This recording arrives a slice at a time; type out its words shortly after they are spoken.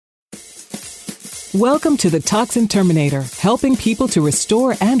Welcome to the Toxin Terminator, helping people to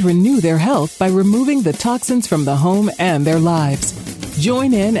restore and renew their health by removing the toxins from the home and their lives.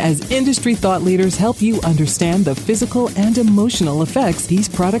 Join in as industry thought leaders help you understand the physical and emotional effects these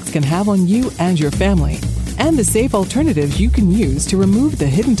products can have on you and your family, and the safe alternatives you can use to remove the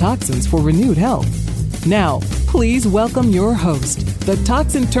hidden toxins for renewed health. Now, please welcome your host, the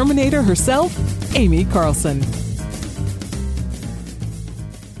Toxin Terminator herself, Amy Carlson.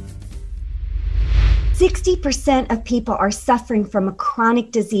 60% of people are suffering from a chronic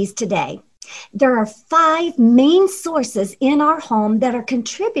disease today. There are 5 main sources in our home that are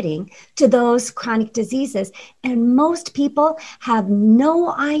contributing to those chronic diseases, and most people have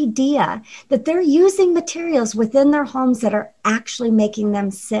no idea that they're using materials within their homes that are actually making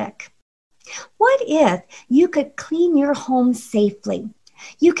them sick. What if you could clean your home safely?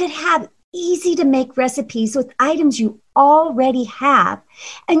 You could have easy to make recipes with items you already have,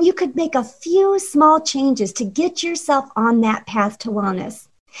 and you could make a few small changes to get yourself on that path to wellness.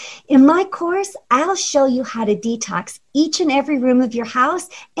 In my course, I'll show you how to detox each and every room of your house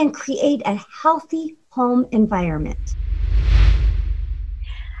and create a healthy home environment.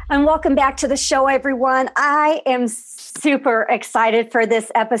 And welcome back to the show, everyone. I am super excited for this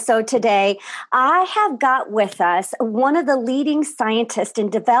episode today. I have got with us one of the leading scientists in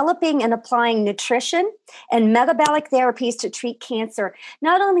developing and applying nutrition and metabolic therapies to treat cancer,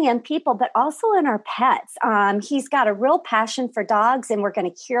 not only in people, but also in our pets. He's got a real passion for dogs, and we're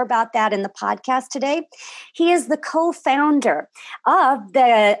going to hear about that in the podcast today. He is the co-founder of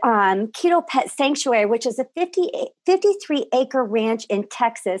the Keto Pet Sanctuary, which is a 53-acre ranch in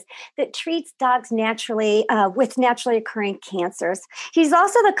Texas that treats dogs naturally with naturally occurring cancers. He's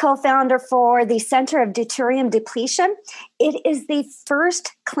also the co-founder for the Center of Deuterium Depletion. It is the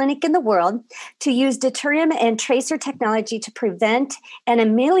first clinic in the world to use deuterium and tracer technology to prevent and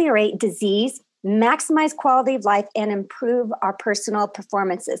ameliorate disease, maximize quality of life, and improve our personal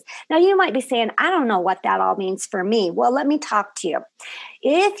performances. Now, you might be saying, I don't know what that all means for me. Well, let me talk to you.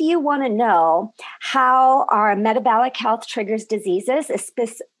 If you want to know how our metabolic health triggers diseases,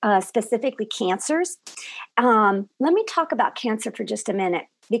 specifically cancers, let me talk about cancer for just a minute,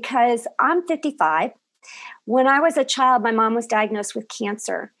 because I'm 55. When I was a child, my mom was diagnosed with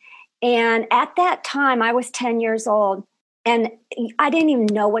cancer. And at that time, I was 10 years old. And I didn't even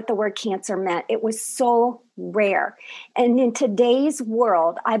know what the word cancer meant. It was so rare. And in today's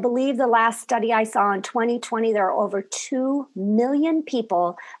world, I believe the last study I saw in 2020, there are over 2 million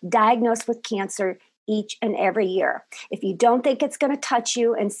people diagnosed with cancer each and every year. If you don't think it's going to touch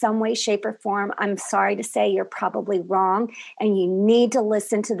you in some way, shape, or form, I'm sorry to say you're probably wrong. And you need to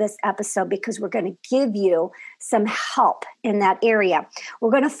listen to this episode, because we're going to give you some help in that area.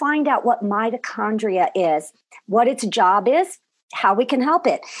 We're going to find out what mitochondria is, what its job is, how we can help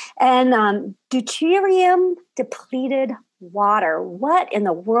it. And deuterium depleted water. What in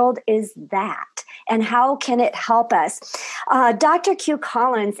the world is that? And how can it help us? Dr. Q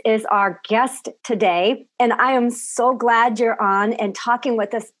Collins is our guest today, and I am so glad you're on and talking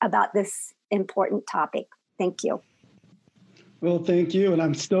with us about this important topic. Thank you. Well, thank you, and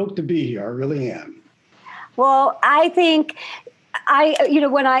I'm stoked to be here. I really am. Well, I think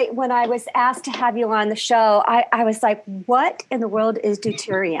when I was asked to have you on the show, I was like, what in the world is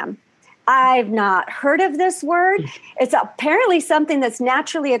deuterium? I've not heard of this word. It's apparently something that's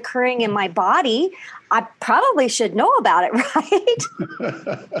naturally occurring in my body. I probably should know about it,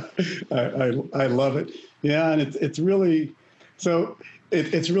 right? I love it. Yeah, and it's really so.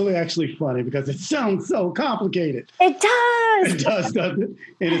 It's really actually funny because it sounds so complicated. It does. It does, doesn't it?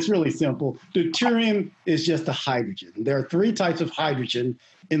 And it's really simple. Deuterium is just a hydrogen. There are 3 types of hydrogen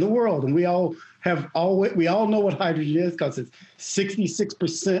in the world, and we all know what hydrogen is, because it's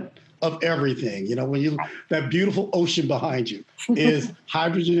 66% of everything. You know, when that beautiful ocean behind you is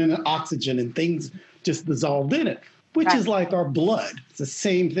hydrogen and oxygen and things just dissolved in it, which is like our blood. It's the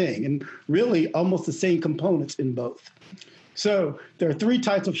same thing, and really almost the same components in both. So there are 3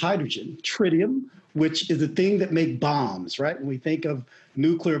 types of hydrogen. Tritium, which is the thing that make bombs, right? When we think of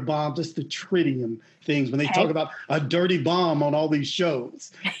nuclear bombs, it's the tritium things when they talk about a dirty bomb on all these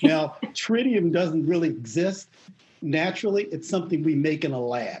shows. Now, tritium doesn't really exist naturally. It's something we make in a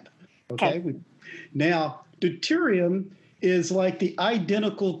lab. Okay. Now, deuterium is like the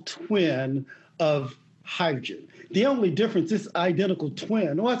identical twin of hydrogen. The only difference, this identical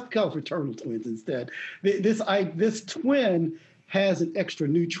twin, let's call it fraternal twins instead. This twin has an extra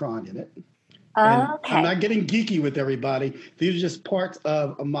neutron in it. I'm not getting geeky with everybody. These are just parts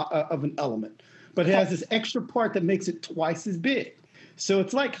of an element. But it has this extra part that makes it twice as big. So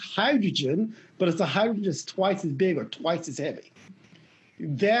it's like hydrogen, but it's a hydrogen that's twice as big or twice as heavy.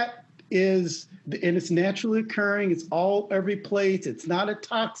 That is, and it's naturally occurring. It's all every place. It's not a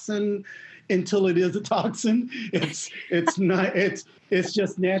toxin until it is a toxin. It's not. It's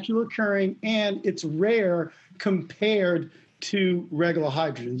just naturally occurring, and it's rare compared to regular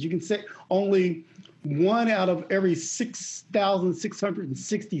hydrogens. You can say only 1 out of every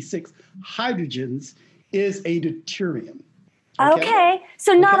 6,666 hydrogens is a deuterium. Okay.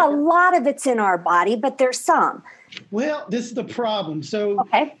 So not a lot of it's in our body, but there's some. Well, this is the problem. So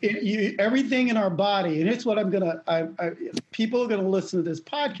everything in our body, and it's what people are going to listen to this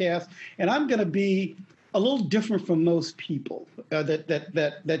podcast, and I'm going to be a little different from most people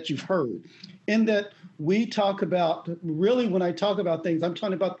that you've heard, in that we talk about, really when I talk about things, I'm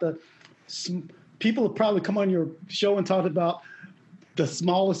talking about people have probably come on your show and talked about the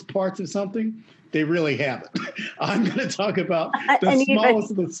smallest parts of something. They really haven't. I'm going to talk about the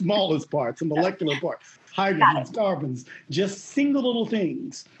smallest of the smallest parts, the molecular parts, hydrogens, carbons, just single little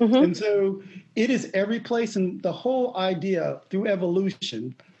things. And so it is every place. And the whole idea through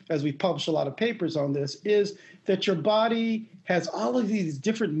evolution, as we publish a lot of papers on this, is that your body has all of these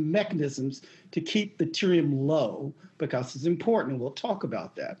different mechanisms to keep the deuterium low, because it's important, and we'll talk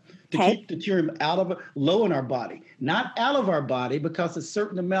about that. To keep the deuterium low in our body, not out of our body, because a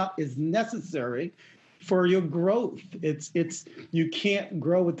certain amount is necessary for your growth. You can't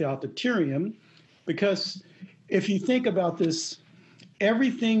grow without the deuterium, because if you think about this,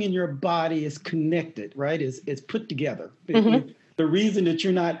 everything in your body is connected, right? It's put together. The reason that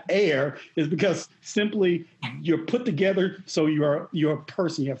you're not air is because simply you're put together, so you're a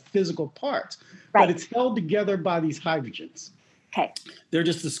person, you have physical parts, but it's held together by these hydrogens. Okay. They're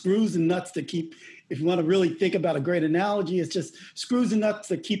just the screws and nuts that keep, if you want to really think about a great analogy, it's just screws and nuts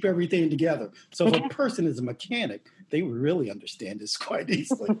that keep everything together. So if a person is a mechanic, they would really understand this quite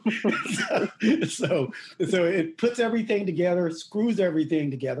easily. so it puts everything together, screws everything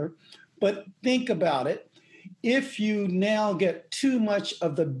together. But think about it. If you now get too much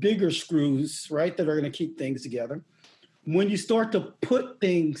of the bigger screws, right, that are going to keep things together, when you start to put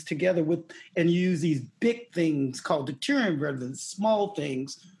things together and use these big things called deuterium rather than small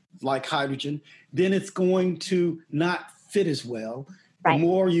things like hydrogen, then it's going to not fit as well. The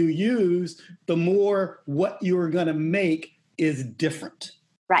more you use, the more what you're going to make is different.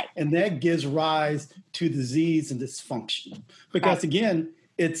 Right. And that gives rise to disease and dysfunction. Because again,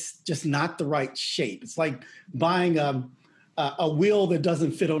 it's just not the right shape. It's like buying a wheel that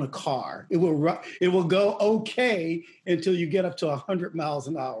doesn't fit on a car. It will go okay until you get up to 100 miles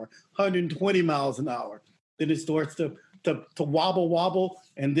an hour, 120 miles an hour. Then it starts to wobble,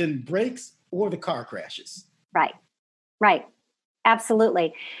 and then brakes, or the car crashes. Right.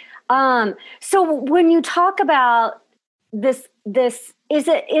 Absolutely. So when you talk about this, is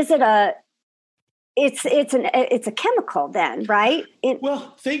it it's a chemical then, right?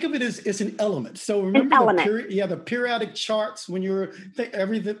 Well, think of it as it's an element. So remember the periodic charts. When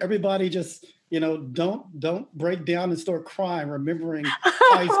everybody just don't break down and start crying, remembering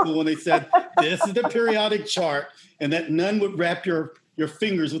high school when they said this is the periodic chart, and that none would wrap your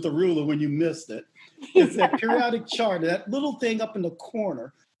fingers with a ruler when you missed it. It's that periodic chart, that little thing up in the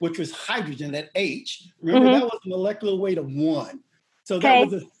corner, which was hydrogen, that H. Remember, that was the molecular weight of 1. So that was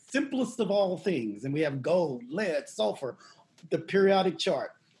the simplest of all things. And we have gold, lead, sulfur, the periodic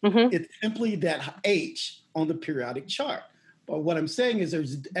chart. It's simply that H on the periodic chart. But what I'm saying is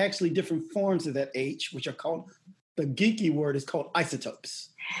there's actually different forms of that H, which are called, the geeky word is called isotopes.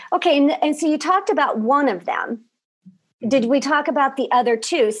 Okay, and so you talked about one of them. Did we talk about the other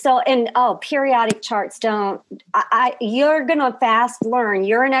two? So, periodic charts you're going to fast learn.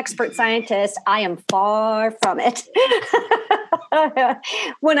 You're an expert scientist. I am far from it.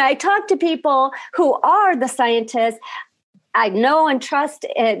 When I talk to people who are the scientists, I know and trust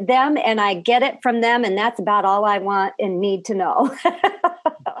them, and I get it from them, and that's about all I want and need to know.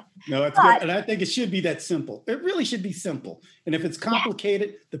 No, it's good. And I think it should be that simple. It really should be simple. And if it's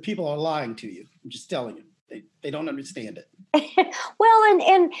complicated, the people are lying to you. I'm just telling you. They don't understand it. Well,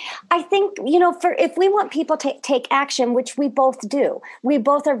 and I think, if we want people to take action, which we both do, we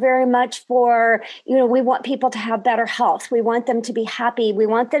both are very much for, we want people to have better health. We want them to be happy. We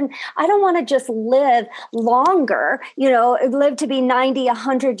want them, I don't want to just live longer, live to be 90,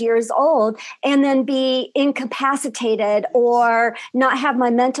 100 years old and then be incapacitated or not have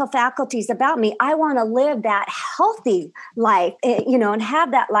my mental faculties about me. I want to live that healthy life, and have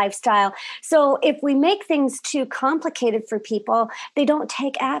that lifestyle. So if we make things too complicated for people, they don't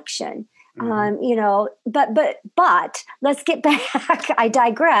take action. But let's get back. I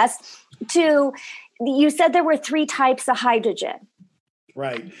digress to, you said there were 3 types of hydrogen.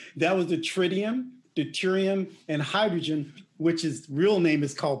 Right. That was the tritium, deuterium, and hydrogen which is real name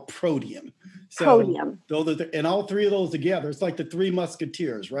is called protium. So Protium. And all three of those together, it's like the Three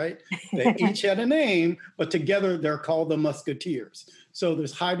Musketeers, right? They each had a name, but together they're called the Musketeers. So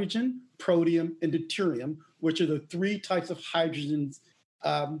there's hydrogen, protium, and deuterium, which are the three types of hydrogens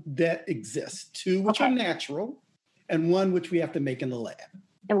that exist. Two which are natural, and one which we have to make in the lab.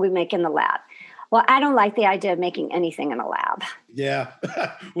 And we make in the lab. Well, I don't like the idea of making anything in a lab. Yeah.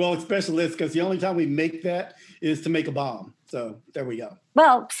 Well, especially this, because the only time we make that is to make a bomb. So there we go.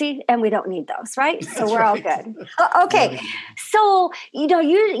 Well, see, and we don't need those, right? So That's we're right. all good. Okay. So,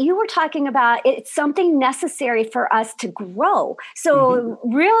 you were talking about it's something necessary for us to grow. So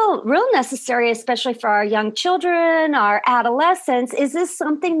real necessary, especially for our young children, our adolescents. Is this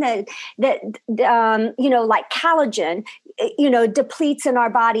something that like collagen, depletes in our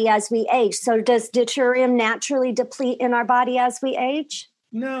body as we age? So does deuterium naturally deplete in our body as we age?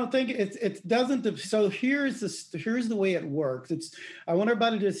 No, it doesn't. So here's the way it works. I want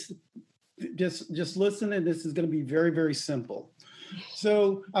everybody to just listen, and this is going to be very, very simple.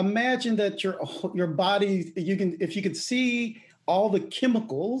 So imagine that your body, if you could see all the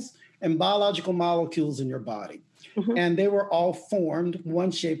chemicals and biological molecules in your body, and they were all formed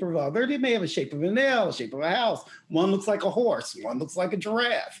one shape or other. They may have a shape of an L, a shape of a house. One looks like a horse, one looks like a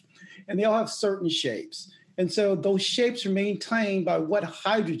giraffe, and they all have certain shapes. And so those shapes are maintained by what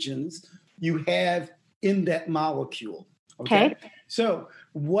hydrogens you have in that molecule. Okay. So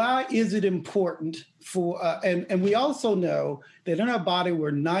why is it important for, and we also know that in our body,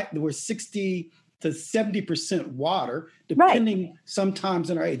 we're 60 to 70% water, depending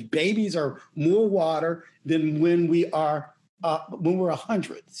sometimes on our age. Babies are more water than when we're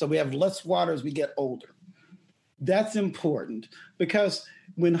 100. So we have less water as we get older. That's important because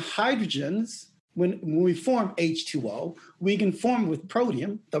when we form H2O, we can form with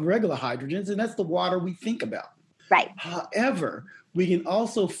protium, the regular hydrogens, and that's the water we think about. Right. However, we can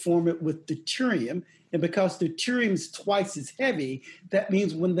also form it with deuterium, and because deuterium is twice as heavy, that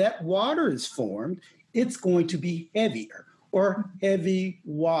means when that water is formed, it's going to be heavier or heavy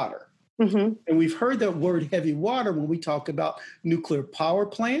water. And we've heard that word heavy water when we talk about nuclear power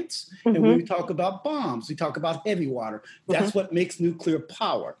plants, and when we talk about bombs, we talk about heavy water. That's what makes nuclear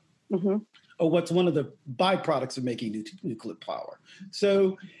power. Or what's one of the byproducts of making nuclear power.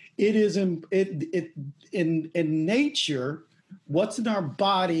 So it is in nature, what's in our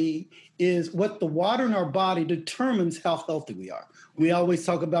body is what the water in our body determines how healthy we are. We always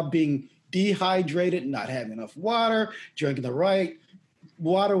talk about being dehydrated, not having enough water, drinking the right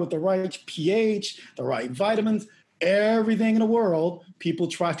water with the right pH, the right vitamins. Everything in the world people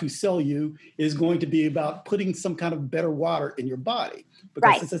try to sell you is going to be about putting some kind of better water in your body.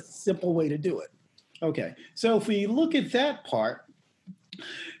 Because it's a simple way to do it. Okay, so if we look at that part,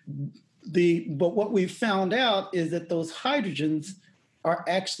 but what we found out is that those hydrogens are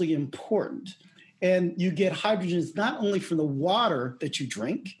actually important. And you get hydrogens not only from the water that you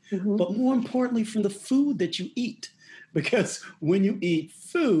drink, but more importantly from the food that you eat. Because when you eat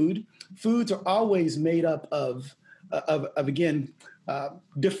foods are always made up of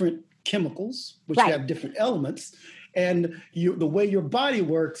different chemicals, which have different elements. And the way your body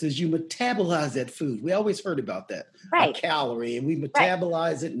works is you metabolize that food. We always heard about that, a calorie, and we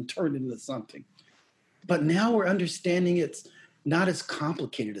metabolize it and turn it into something. But now we're understanding it's not as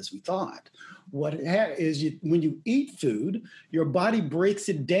complicated as we thought. What it is, when you eat food, your body breaks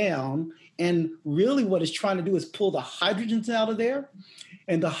it down, and really what it's trying to do is pull the hydrogens out of there,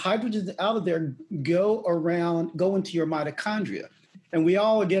 and the hydrogens out of there go into your mitochondria. And we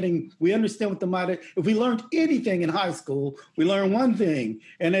understand what if we learned anything in high school, we learned one thing,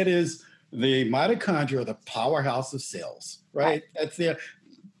 and it is the mitochondria are the powerhouse of cells, right? That's there.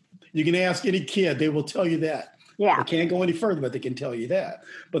 You can ask any kid, they will tell you that. Yeah. They can't go any further, but they can tell you that.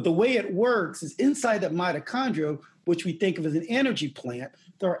 But the way it works is inside that mitochondria, which we think of as an energy plant,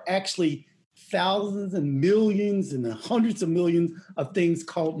 there are actually thousands and millions and hundreds of millions of things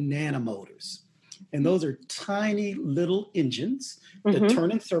called nanomotors. And those are tiny little engines that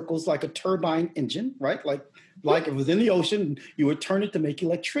turn in circles like a turbine engine, right? Like if it was in the ocean, you would turn it to make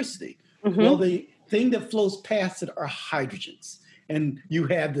electricity. Well, the thing that flows past it are hydrogens. And you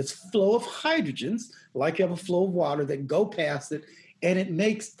have this flow of hydrogens, like you have a flow of water that go past it, and it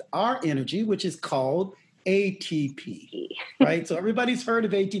makes our energy, which is called ATP, right? So everybody's heard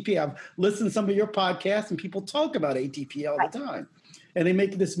of ATP. I've listened to some of your podcasts, and people talk about ATP all the time. And they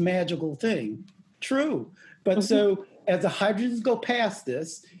make this magical thing. True. But so as the hydrogens go past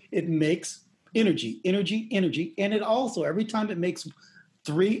this, it makes energy. And it also, every time it makes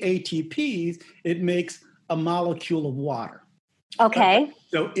 3 ATPs, it makes a molecule of water. Okay.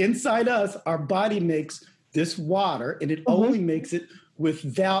 So inside us, our body makes this water, and it only makes it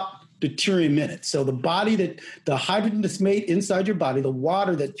without deuterium in it. So the hydrogen that's made inside your body, the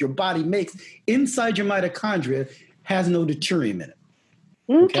water that your body makes inside your mitochondria has no deuterium in it.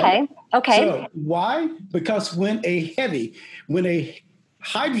 Okay. So why? Because when a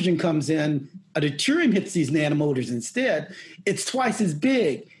hydrogen comes in, a deuterium hits these nanomotors instead, it's twice as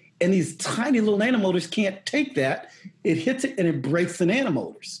big. And these tiny little nanomotors can't take that. It hits it and it breaks the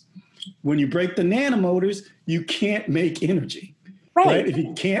nanomotors. When you break the nanomotors, you can't make energy. Right? If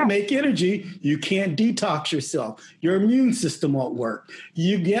you can't make energy, you can't detox yourself. Your immune system won't work.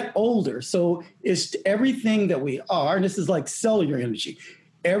 You get older. So it's everything that we are, and this is like cellular energy.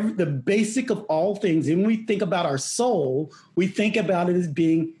 The basic of all things, and when we think about our soul, we think about it as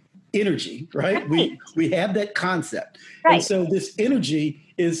being energy, right? We have that concept. Right. And so this energy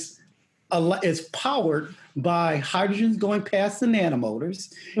is powered by hydrogens going past the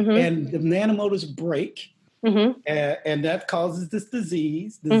nanomotors, and the nanomotors break. And that causes this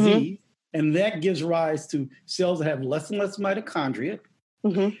disease, and that gives rise to cells that have less and less mitochondria,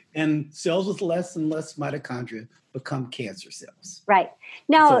 and cells with less and less mitochondria become cancer cells. Right.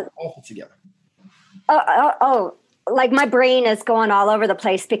 Now, so all fit together. Like my brain is going all over the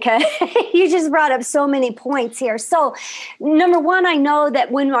place because you just brought up so many points here. So number one, I know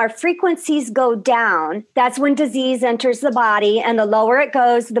that when our frequencies go down, that's when disease enters the body, and the lower it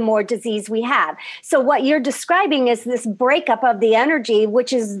goes, the more disease we have. So what you're describing is this breakup of the energy,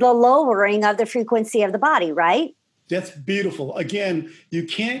 which is the lowering of the frequency of the body, right? That's beautiful. Again, you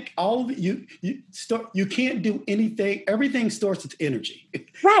can't you can't do anything. Everything starts with energy.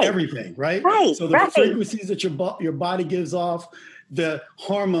 Right. Everything, right? Right. So the frequencies that your body gives off, the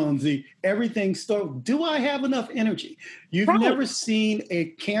hormones, everything starts. Do I have enough energy? You've never seen a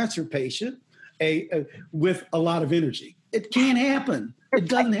cancer patient with a lot I energy. It can't happen. It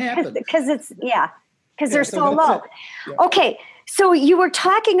doesn't happen. Because they're so low. Yeah. Okay. So you were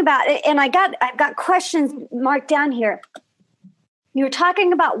talking about it, and I've got questions marked down here. You were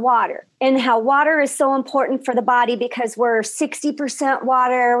talking about water and how water is so important for the body because we're 60%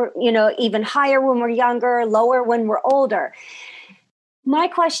 water, even higher when we're younger, lower when we're older. My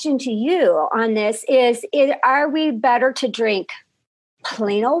question to you on this is are we better to drink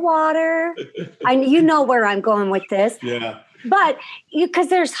plain old water? You know where I'm going with this. Yeah. But because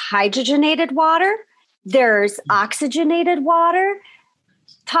there's hydrogenated water, there's oxygenated water.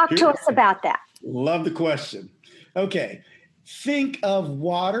 Talk to us about that. Love the question. Okay. Think of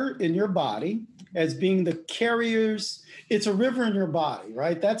water in your body as being the carriers. It's a river in your body,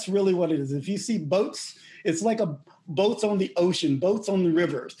 right? That's really what it is. If you see boats, it's like boats on the ocean, boats on the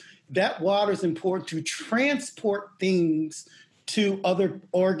rivers. That water is important to transport things to other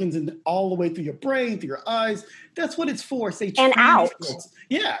organs and all the way through your brain, through your eyes. That's what it's for. And out.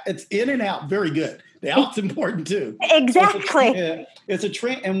 Yeah, it's in and out. Very good. The out's important too. Exactly.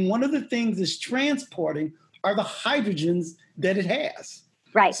 And one of the things it's transporting are the hydrogens that it has.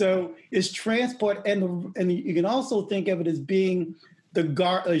 Right. So it's transport, and you can also think of it as being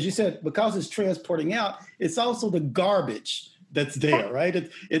as you said, because it's transporting out, it's also the garbage that's there, right?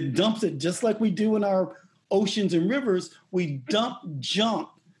 It dumps it just like we do in our oceans and rivers. We dump junk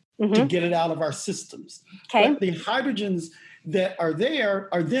to get it out of our systems. Okay. But the hydrogens that are there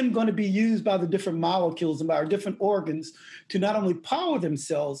are then going to be used by the different molecules and by our different organs to not only power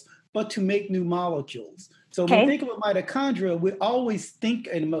themselves, but to make new molecules. So when we think of mitochondria, we always think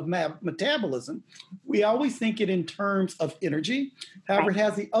in metabolism, we always think it in terms of energy. However, it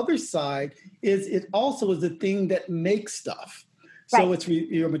has the other side, is it also is the thing that makes stuff. So it's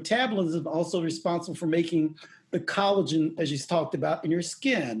your metabolism also responsible for making the collagen, as you talked about, in your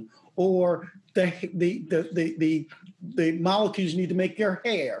skin, or the molecules you need to make your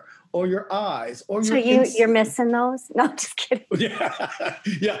hair or your eyes or your you're missing those? No, I'm just kidding.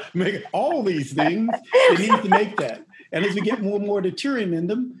 Yeah, make all these things. It needs to make that. And as we get more and more deuterium in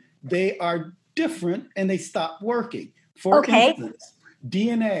them, they are different and they stop working. For instance,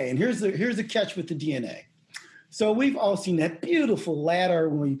 DNA, and here's the catch with the DNA. So we've all seen that beautiful ladder.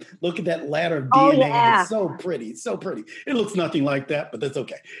 When we look at that ladder of DNA, it's so pretty. It's so pretty. It looks nothing like that, but that's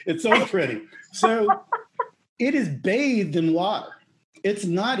okay. It's so pretty. So it is bathed in water. It's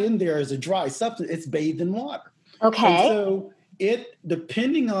not in there as a dry substance. It's bathed in water. Okay. And so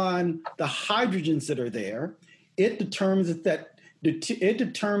depending on the hydrogens that are there, it determines if that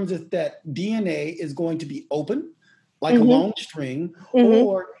DNA is going to be open, like a long string,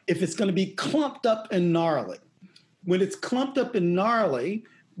 or if it's going to be clumped up and gnarly. When it's clumped up and gnarly,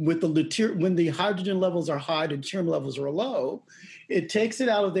 when the hydrogen levels are high, the deuterium levels are low, it takes it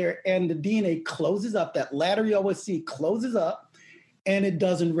out of there and the DNA closes up. That ladder you always see closes up and it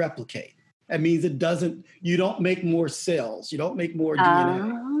doesn't replicate. That means you don't make more cells. You don't make more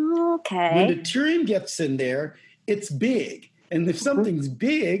DNA. Okay. When deuterium gets in there, it's big. And if something's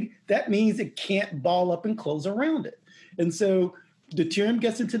big, that means it can't ball up and close around it. And so deuterium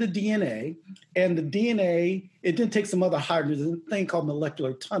gets into the DNA, and the DNA, it then takes some other hydrogens, a thing called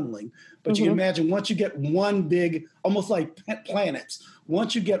molecular tunneling. But you can imagine once you get one big, almost like planets,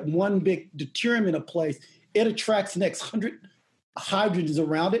 once you get one big deuterium in a place, it attracts the next 100 hydrogens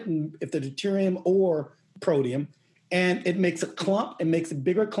around it, and if the deuterium or protium, and it makes a clump, it makes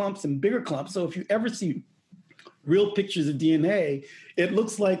bigger clumps and bigger clumps. So if you ever see real pictures of DNA, it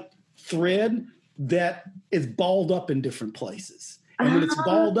looks like thread that is balled up in different places. And when it's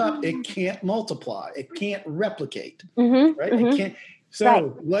balled up, it can't multiply. It can't replicate, right? It can't. So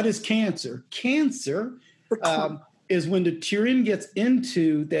what is cancer? Cancer is when deuterium gets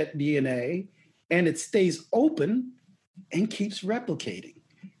into that DNA and it stays open and keeps replicating.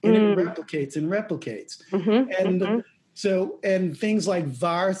 And it replicates and replicates. And things like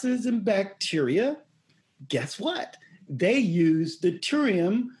viruses and bacteria, guess what? They use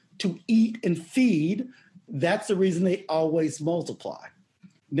deuterium to eat and feed. That's the reason they always multiply.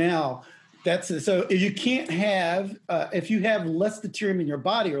 Now, so if you can't have, if you have less deuterium in your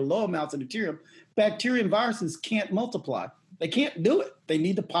body or low amounts of deuterium, bacteria and viruses can't multiply. They can't do it. They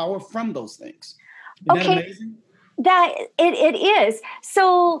need the power from those things. Isn't that amazing? That it is.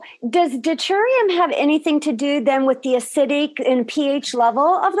 So does deuterium have anything to do then with the acidic and pH level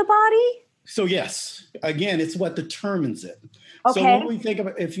of the body? So yes, again, it's what determines it. Okay. So when we think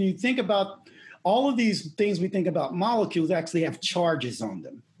about, if you think about all of these things, we think about molecules actually have charges on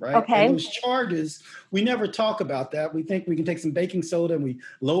them, right? Okay. And those charges, we never talk about that. We think we can take some baking soda and we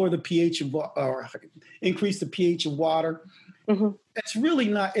lower the pH or increase the pH of water. It's really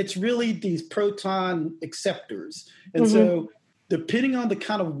not, it's really these proton acceptors. And so depending on the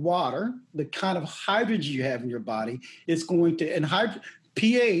kind of water, the kind of hydrogen you have in your body, it's going to, and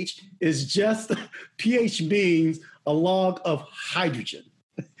pH is just, pH means a log of hydrogen.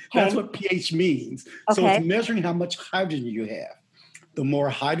 That's what pH means. So it's measuring how much hydrogen you have. The more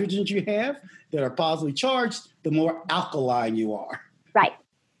hydrogens you have that are positively charged, the more alkaline you are. Right.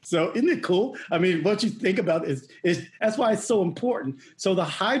 So isn't it cool? I mean, what you think about is that's why it's so important. So the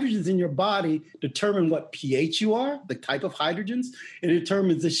hydrogens in your body determine what pH you are, the type of hydrogens. It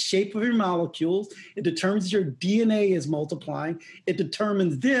determines the shape of your molecules. It determines your DNA is multiplying. It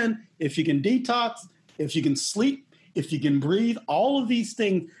determines then if you can detox, if you can sleep, if you can breathe, all of these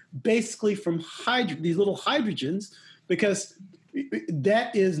things basically from these little hydrogens, because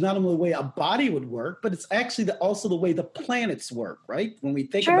that is not only the way a body would work, but it's actually also the way the planets work, right? When we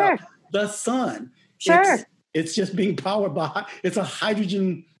think about the sun, it's just being powered by, it's a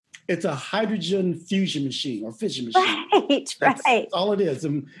hydrogen fusion machine or fission machine. That's all it is.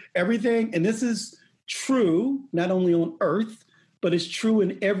 And everything, and this is true not only on Earth, but it's true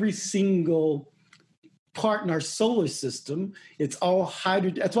in every single part in our solar system. It's all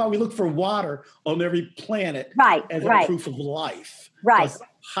hydrogen. That's why we look for water on every planet as a proof of life. Right.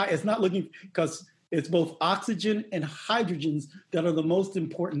 It's not looking, because it's both oxygen and hydrogens that are the most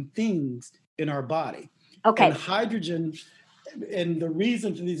important things in our body. Okay. And hydrogen, and the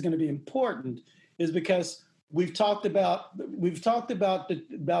reason for these is going to be important is because we've talked about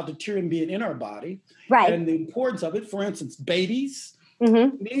deuterium being in our body, and the importance of it. For instance, babies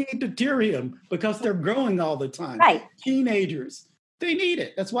need deuterium because they're growing all the time. Right. Teenagers, they need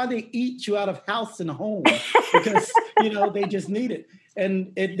it. That's why they eat you out of house and home, because they just need it.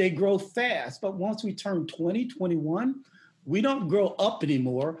 And they grow fast. But once we turn 20, 21, we don't grow up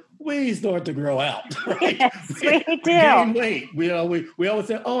anymore. We start to grow out. Right? Yes, we do. Gain weight. We always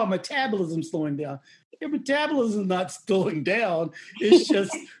say, "Oh, our metabolism's slowing down." Your metabolism is not slowing down. It's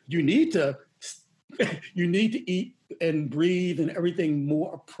just you need to eat and breathe and everything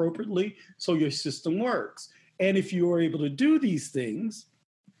more appropriately so your system works. And if you are able to do these things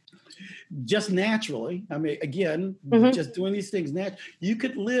just naturally, I mean, again, just doing these things naturally, you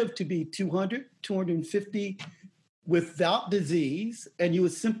could live to be 200, 250 without disease, and you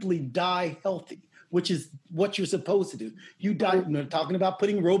would simply die healthy, which is what you're supposed to do. You die, talking about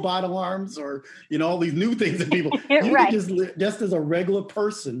putting robot arms or, all these new things that people, you can just live just as a regular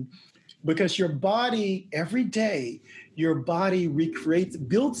person. Because your body, every day, your body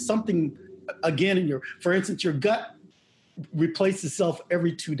builds something again in for instance, your gut replaces itself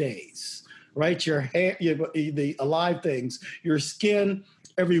every 2 days, right? Your hair, the alive things, your skin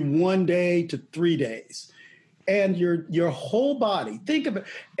every 1 day to 3 days. And your whole body, think of it,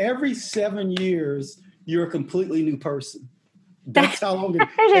 every 7 years, you're a completely new person. That's how long it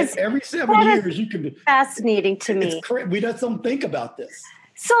is. Every 7 years, you can be. Fascinating to me. We just don't think about this.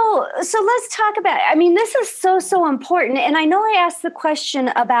 So let's talk about, I mean, this is so important. And I know I asked the question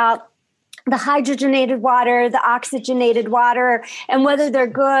about the hydrogenated water, the oxygenated water, and whether they're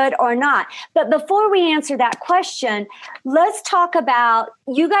good or not. But before we answer that question, let's talk about,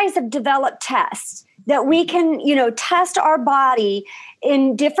 you guys have developed tests that we can, test our body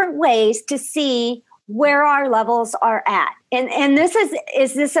in different ways to see where our levels are at. And this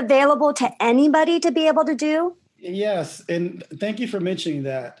is this available to anybody to be able to do? Yes, and thank you for mentioning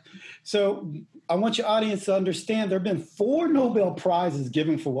that. So I want your audience to understand there have been 4 Nobel Prizes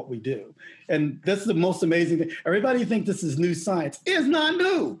given for what we do. And this is the most amazing thing. Everybody thinks this is new science. It's not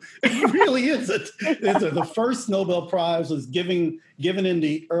new. It really isn't. The first Nobel Prize was given in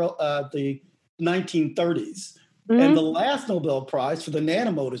the 1930s. Mm-hmm. And the last Nobel Prize for the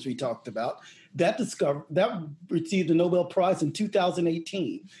nanomotors we talked about, that received the Nobel Prize in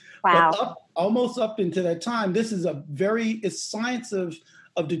 2018. Wow. But almost up into that time, this is it's science of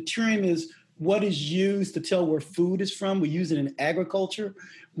deuterium is what is used to tell where food is from. We use it in agriculture.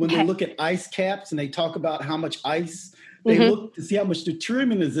 When they look at ice caps and they talk about how much ice, they look to see how much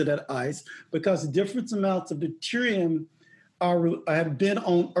deuterium is in that ice, because different amounts of deuterium have been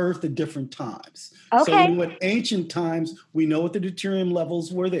on Earth at different times. Okay. So in ancient times, we know what the deuterium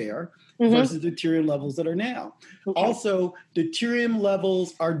levels were there versus deuterium levels that are now. Okay. Also, deuterium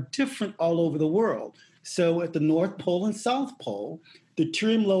levels are different all over the world. So at the North Pole and South Pole,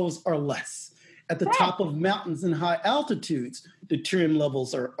 deuterium levels are less. At the top of mountains and high altitudes, deuterium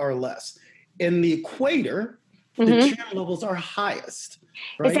levels are less. In the equator, deuterium levels are highest.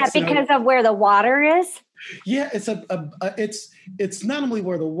 Right? Is that because of where the water is? Yeah, it's not only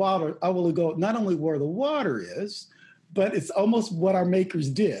where the water, not only where the water is, but it's almost what our makers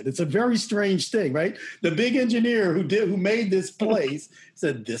did. It's a very strange thing, right? The big engineer who made this place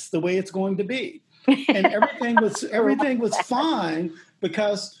said, this is the way it's going to be. And everything was fine,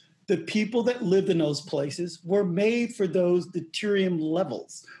 because the people that lived in those places were made for those deuterium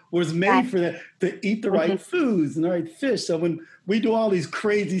levels, was made for that, to eat the right foods and the right fish. So when we do all these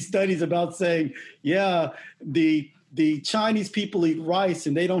crazy studies about saying, the Chinese people eat rice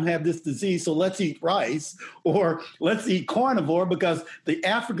and they don't have this disease, so let's eat rice, or let's eat carnivore because the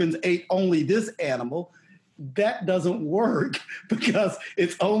Africans ate only this animal, that doesn't work, because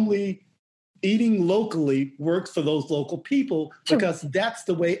it's only eating locally works for those local people, because that's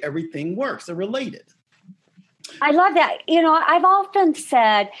the way everything works. They're related. I love that. I've often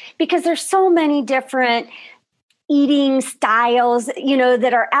said, because there's so many different eating styles,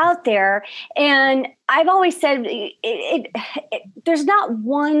 that are out there. And I've always said there's not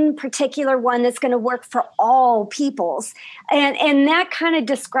one particular one that's going to work for all peoples. And that kind of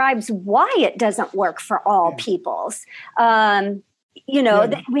describes why it doesn't work for all peoples.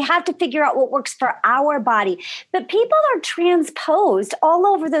 We have to figure out what works for our body. But people are transposed all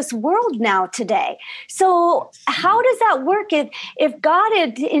over this world now today. So how does that work if God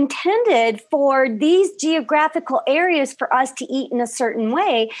had intended for these geographical areas for us to eat in a certain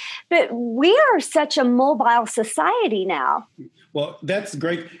way? But we are such a mobile society now. Well, that's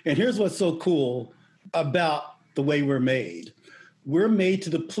great. And here's what's so cool about the way we're made. We're made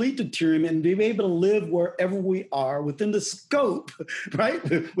to deplete deuterium and be able to live wherever we are within the scope, right?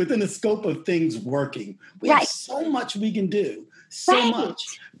 Within the scope of things working. We have so much we can do, so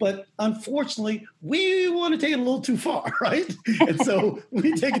much. But unfortunately, we want to take it a little too far, right? And so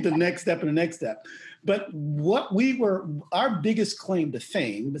we take it to the next step and the next step. But our biggest claim to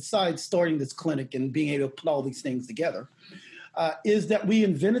fame, besides starting this clinic and being able to put all these things together, is that we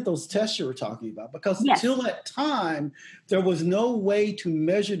invented those tests you were talking about, because until that time, there was no way to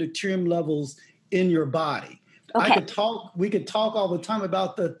measure deuterium levels in your body. Okay. We could talk all the time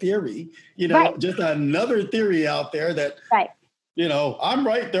about the theory, just another theory out there that, I'm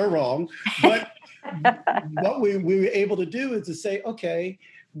right, they're wrong. But what we were able to do is to say, okay,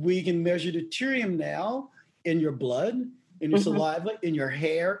 we can measure deuterium now in your blood, in your saliva, in your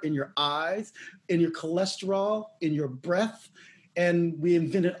hair, in your eyes, in your cholesterol, in your breath. And we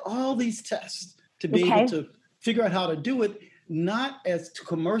invented all these tests to be able to figure out how to do it, not as to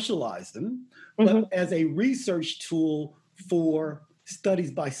commercialize them, but as a research tool for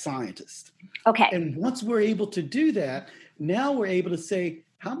studies by scientists. Okay. And once we're able to do that, now we're able to say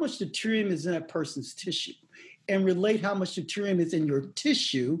how much deuterium is in a person's tissue, and relate how much deuterium is in your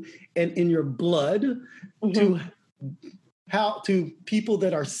tissue and in your blood to people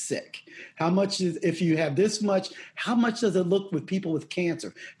that are sick. How much is, if you have this much, how much does it look with people with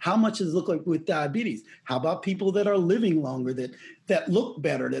cancer? How much does it look like with diabetes? How about people that are living longer, that look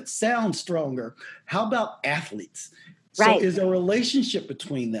better, that sound stronger? How about athletes? So Right. is a relationship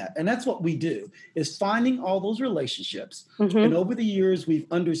between that. And that's what we do, is finding all those relationships. Mm-hmm. And over the years, we've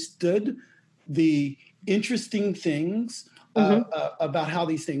understood the interesting things about how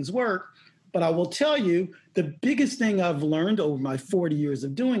these things work. But I will tell you, the biggest thing I've learned over my 40 years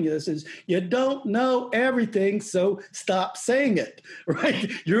of doing this is you don't know everything, so stop saying it,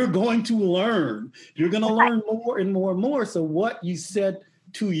 right? You're going to learn. You're going to learn more and more and more. So what you said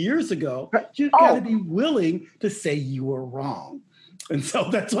 2 years ago, you've got to be willing to say you were wrong. And so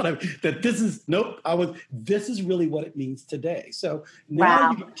that's what this is really what it means today. So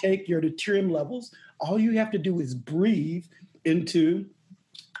now you take your deuterium levels. All you have to do is breathe into,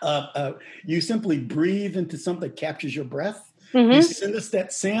 you simply breathe into something that captures your breath. Mm-hmm. You send us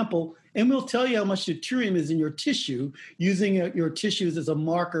that sample, and we'll tell you how much deuterium is in your tissue, using your tissues as a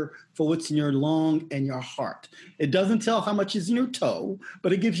marker for what's in your lung and your heart. It doesn't tell how much is in your toe,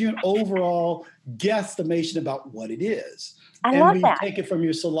 but it gives you an overall guesstimation about what it is. I love we that. take it from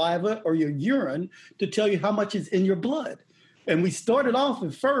your saliva or your urine to tell you how much is in your blood. And we started off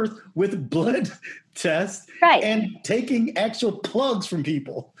at first with blood tests and taking actual plugs from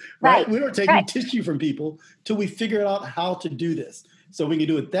people, right? We were taking tissue from people till we figured out how to do this. So we can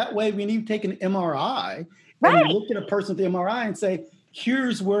do it that way. We need to take an MRI and look at a person with the MRI and say,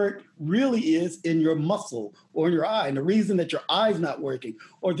 here's where it really is in your muscle or in your eye. And the reason that your eye's not working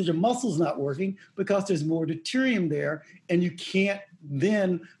or that your muscle's not working, because there's more deuterium there and you can't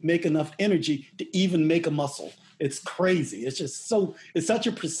then make enough energy to even make a muscle. It's crazy. It's just it's such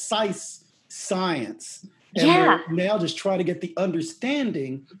a precise science. And we're now just trying to get the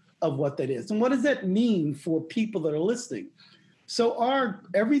understanding of what that is. And what does that mean for people that are listening? So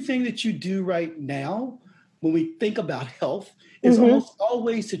everything that you do right now, when we think about health, is almost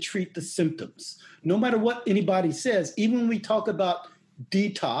always to treat the symptoms. No matter what anybody says, even when we talk about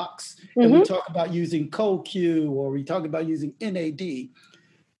detox and we talk about using CoQ or we talk about using NAD,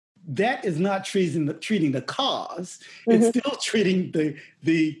 that is not treating the cause. It's still treating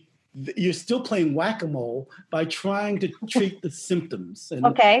you're still playing whack-a-mole by trying to treat the symptoms. And,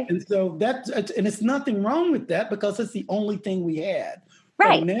 and so and it's nothing wrong with that because it's the only thing we had.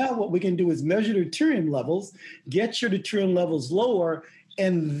 Right. But now what we can do is measure deuterium levels, get your deuterium levels lower,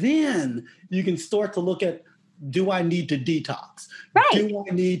 and then you can start to look at, do I need to detox? Right. Do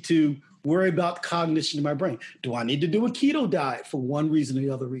I need to worry about cognition in my brain? Do I need to do a keto diet for one reason or the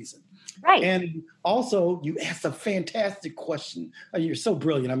other reason? Right. And also, you asked a fantastic question. You're so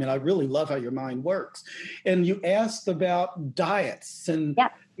brilliant. I mean, I really love how your mind works. And you asked about diets. And,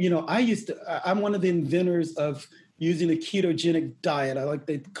 I'm one of the inventors of using a ketogenic diet.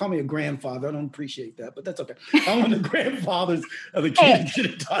 They call me a grandfather. I don't appreciate that, but that's okay. I'm one of the grandfathers of the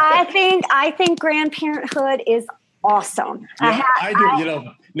ketogenic diet. I think grandparenthood is awesome. Yeah, I do.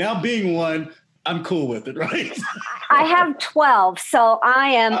 Now being one, I'm cool with it, right? I have 12, so I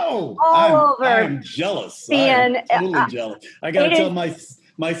am over. I'm jealous. I'm totally jealous. I got to tell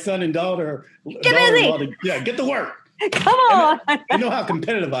my son and daughter, get to work. Come on. You know how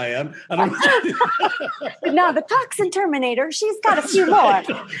competitive I am. No, the toxin terminator, she's got a few more.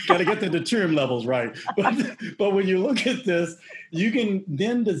 Got to get the deuterium levels right. But when you look at this, you can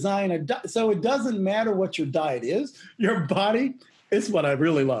then design a diet. So it doesn't matter what your diet is. Your body, it's what I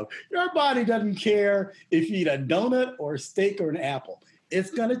really love. Your body doesn't care if you eat a donut or a steak or an apple. It's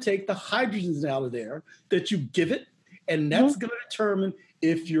going to take the hydrogens out of there that you give it, and that's going to determine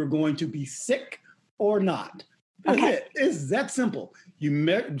if you're going to be sick or not. Okay. It's that simple.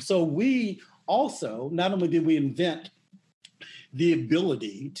 So we also, not only did we invent the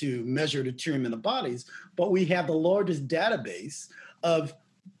ability to measure deuterium in the bodies, but we have the largest database of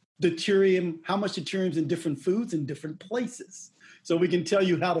deuterium, how much deuterium is in different foods in different places. So we can tell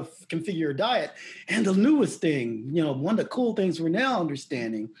you how to configure your diet. And the newest thing, one of the cool things we're now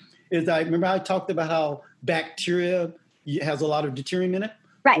understanding is I talked about how bacteria has a lot of deuterium in it.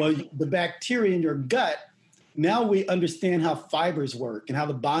 Right. Well, the bacteria in your gut, now we understand how fibers work and how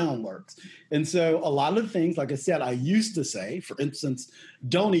the biome works. And so a lot of the things, like I said, I used to say, for instance,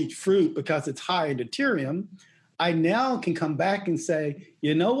 don't eat fruit because it's high in deuterium. I now can come back and say,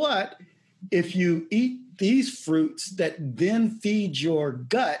 you know what? If you eat these fruits that then feed your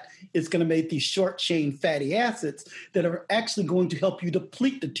gut, it's going to make these short chain fatty acids that are actually going to help you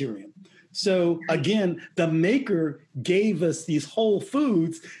deplete deuterium. So again, the maker gave us these whole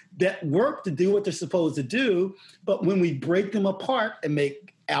foods that work to do what they're supposed to do. But when we break them apart and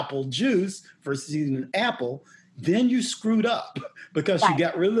make apple juice versus eating an apple, then you screwed up because you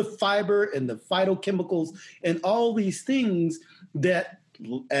got rid of the fiber and the phytochemicals and all these things that,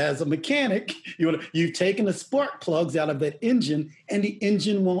 as a mechanic, you've taken the spark plugs out of that engine and the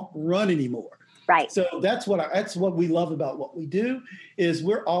engine won't run anymore. Right. So that's what we love about what we do, is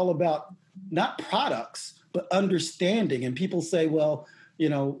we're all about not products, but understanding. And people say, well,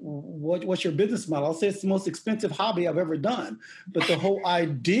 what's your business model? I'll say it's the most expensive hobby I've ever done. But the whole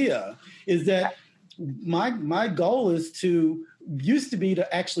idea is that my goal used to be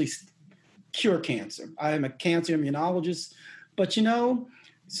to actually cure cancer. I am a cancer immunologist, but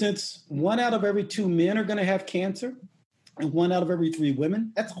since 1 out of every 2 men are going to have cancer and 1 out of every 3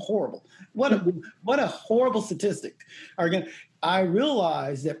 women, that's horrible. What a horrible statistic. I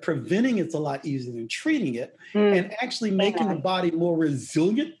realize that preventing it's a lot easier than treating it, and actually making the body more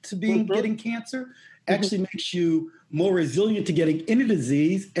resilient to getting cancer actually makes you more resilient to getting any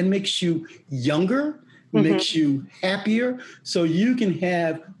disease, and makes you younger, makes you happier, so you can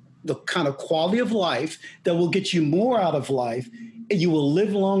have the kind of quality of life that will get you more out of life, and you will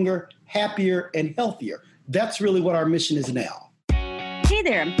live longer, happier, and healthier. That's really what our mission is now. Hey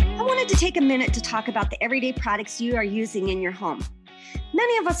there. I wanted to take a minute to talk about the everyday products you are using in your home.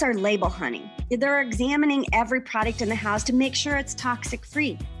 Many of us are label hunting. They're examining every product in the house to make sure it's toxic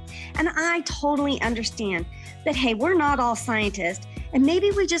free. And I totally understand that, hey, we're not all scientists, and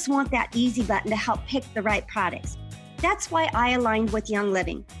maybe we just want that easy button to help pick the right products. That's why I aligned with Young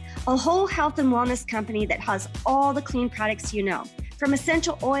Living, a whole health and wellness company that has all the clean products from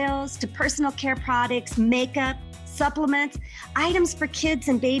essential oils to personal care products, makeup, supplements, items for kids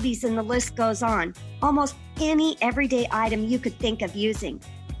and babies, and the list goes on. Almost any everyday item you could think of using.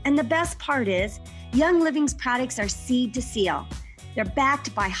 And the best part is, Young Living's products are seed to seal. They're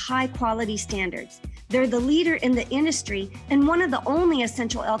backed by high quality standards. They're the leader in the industry and one of the only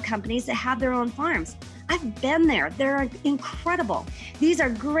essential oil companies that have their own farms. I've been there. They're incredible. These are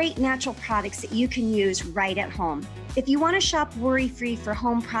great natural products that you can use right at home. If you want to shop worry-free for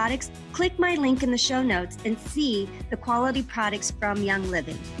home products, click my link in the show notes and see the quality products from Young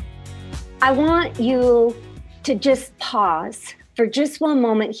Living. I want you to just pause for just one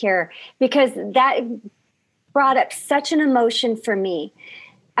moment here, because that brought up such an emotion for me.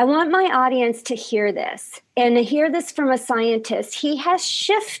 I want my audience to hear this, and to hear this from a scientist. He has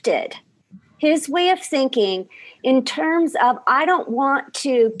shifted his way of thinking in terms of, I don't want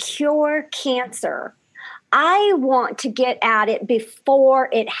to cure cancer. I want to get at it before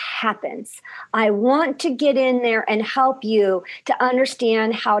it happens. I want to get in there and help you to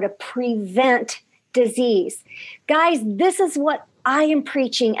understand how to prevent disease. Guys, this is what I am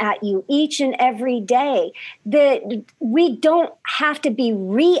preaching at you each and every day, that we don't have to be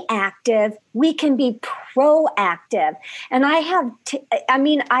reactive. We can be proactive. And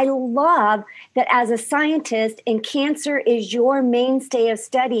I love that as a scientist, and cancer is your mainstay of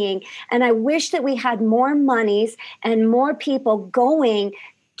studying. And I wish that we had more monies and more people going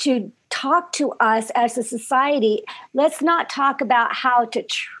to talk to us as a society. Let's not talk about how to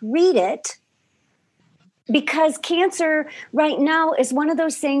treat it, because cancer right now is one of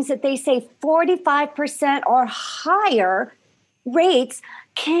those things that they say 45% or higher rates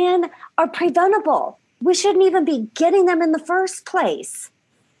are preventable. We shouldn't even be getting them in the first place.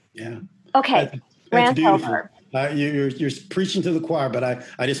 Yeah. Okay. Rant over. You're preaching to the choir, but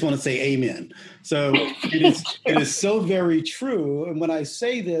I just want to say amen. So it is so very true. And when I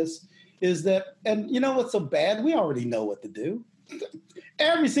say this is that, and you know what's so bad? We already know what to do.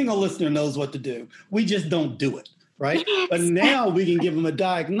 Every single listener knows what to do. We just don't do it, right? But now we can give them a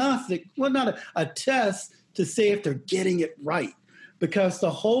diagnostic, well, not a test to say if they're getting it right. Because the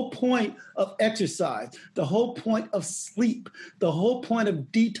whole point of exercise, the whole point of sleep, the whole point of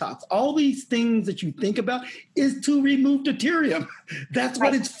detox, all these things that you think about is to remove deuterium. That's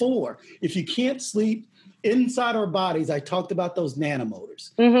what it's for. If you can't sleep, inside our bodies, I talked about those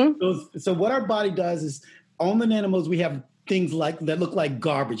nanomotors. Mm-hmm. So what our body does is, on the nanomotors, we have things that look like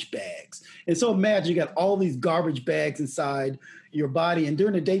garbage bags. And so imagine you got all these garbage bags inside your body, and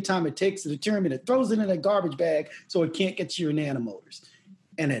during the daytime, it takes the deuterium and it throws it in a garbage bag so it can't get to your nanomotors.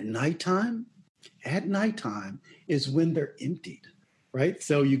 And at nighttime is when they're emptied, right?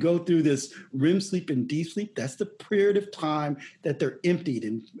 So you go through this REM sleep and deep sleep. That's the period of time that they're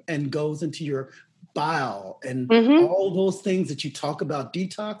emptied and goes into your bile and all those things that you talk about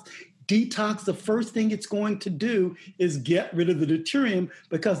detox. Detox, the first thing it's going to do is get rid of the deuterium,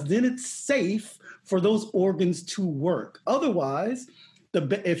 because then it's safe for those organs to work. Otherwise,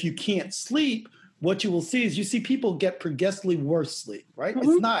 if you can't sleep, what you will see is you see people get progressively worse sleep, right?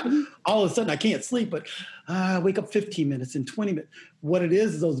 Mm-hmm. It's not all of a sudden I can't sleep, but I wake up 15 minutes and 20 minutes. What it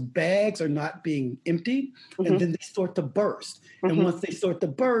is those bags are not being emptied, and then they start to burst. And once they start to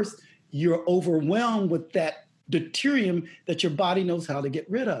burst, you're overwhelmed with that deuterium that your body knows how to get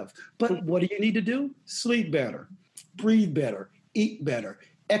rid of. But what do you need to do? Sleep better, breathe better, eat better,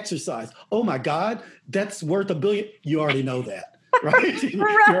 exercise. Oh my God, that's worth $1 billion. You already know that, right? Right. You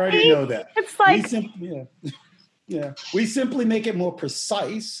already know that. It's like, we simply make it more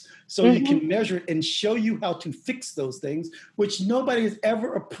precise so you can measure it and show you how to fix those things, which nobody has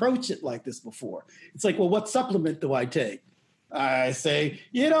ever approached it like this before. It's like, well, what supplement do I take? I say,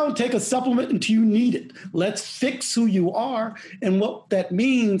 you don't take a supplement until you need it. Let's fix who you are. And what that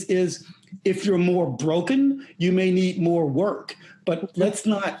means is if you're more broken, you may need more work. But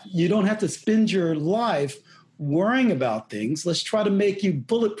you don't have to spend your life worrying about things. Let's try to make you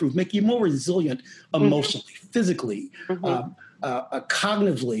bulletproof, make you more resilient emotionally, physically,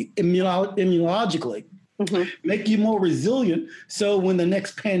 cognitively, immunologically, make you more resilient. So when the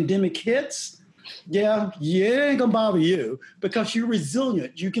next pandemic hits, it ain't gonna bother you because you're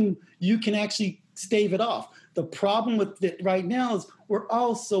resilient. You can actually stave it off. The problem with it right now is we're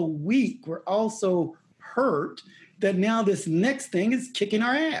all so weak. We're all so hurt that now this next thing is kicking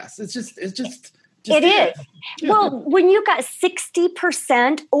our ass. It is. Yeah. Well, when you've got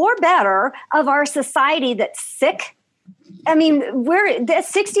 60% or better of our society that's sick, I mean,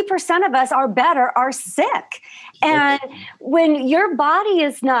 60% of us are sick. And when your body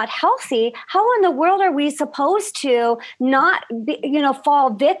is not healthy, how in the world are we supposed to not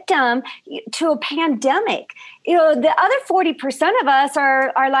fall victim to a pandemic? The other 40% of us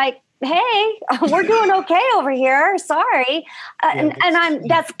are like, hey, we're doing okay over here. Sorry.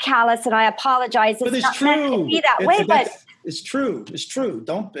 That's callous and I apologize. But it's not true. meant to be that way, but it's true. It's true.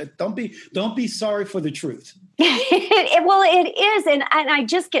 Don't be sorry for the truth. Well, it is. And I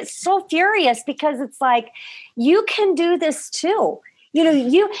just get so furious because it's like, you can do this too.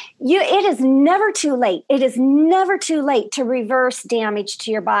 It is never too late. It is never too late to reverse damage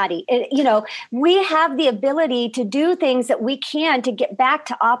to your body. We have the ability to do things that we can to get back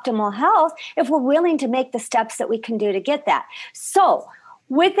to optimal health if we're willing to make the steps that we can do to get that. So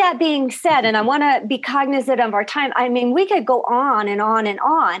with that being said, and I want to be cognizant of our time. I mean, we could go on and on and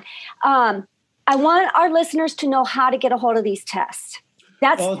on. I want our listeners to know how to get a hold of these tests.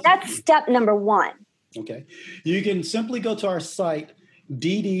 That's step number one. Okay. You can simply go to our site,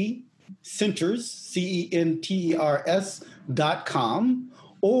 ddcenters, CENTERS.com,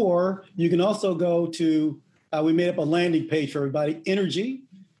 or you can also go to, we made up a landing page for everybody, Energy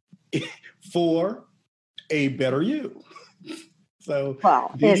for a Better You. So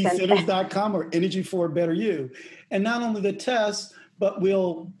ddcenters.com or Energy for a Better You. And not only the test, but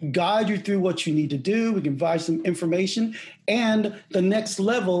we'll guide you through what you need to do. We can provide some information and the next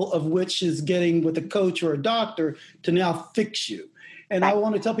level of which is getting with a coach or a doctor to now fix you. And I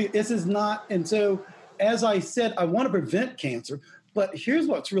want to tell people this is not, and so as I said, I want to prevent cancer, but here's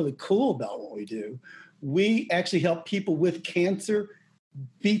what's really cool about what we do. We actually help people with cancer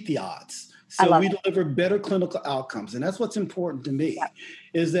beat the odds. So we deliver better clinical outcomes. And that's what's important to me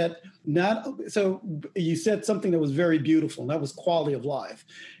is that so you said something that was very beautiful, and that was quality of life.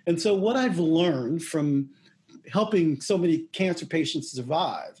 And so what I've learned from helping so many cancer patients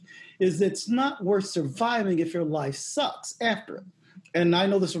survive is that it's not worth surviving if your life sucks after it. And I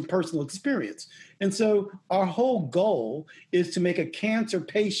know this from personal experience. And so our whole goal is to make a cancer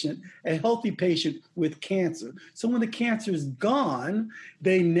patient a healthy patient with cancer. So when the cancer is gone,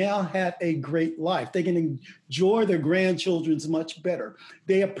 they now have a great life. They can enjoy their grandchildren's much better.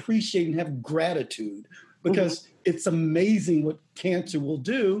 They appreciate and have gratitude because it's amazing what cancer will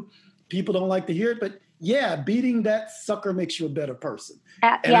do. People don't like to hear it, but beating that sucker makes you a better person.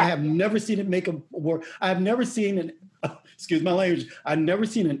 And I have never seen it make a work. I've never seen excuse my language, I've never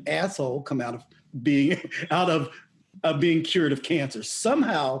seen an asshole come out of being cured of cancer.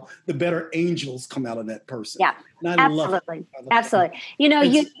 Somehow the better angels come out of that person. Yeah, absolutely. Absolutely.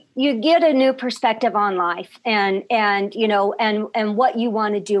 You get a new perspective on life and what you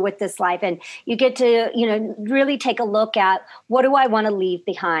want to do with this life. And you get to, really take a look at what do I want to leave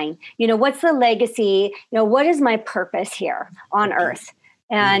behind? What's the legacy? What is my purpose here on earth?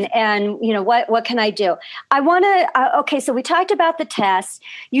 And what can I do? I want to. So we talked about the test.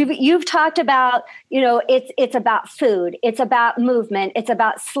 You've talked about it's about food. It's about movement. It's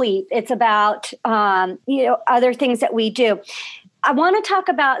about sleep. It's about other things that we do. I want to talk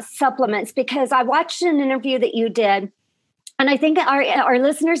about supplements because I watched an interview that you did. And I think our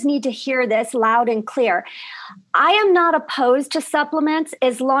listeners need to hear this loud and clear. I am not opposed to supplements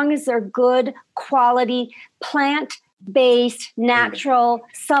as long as they're good quality plant-based natural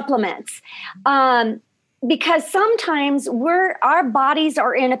supplements. Because sometimes our bodies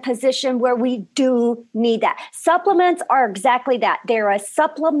are in a position where we do need that. Supplements are exactly that. They're a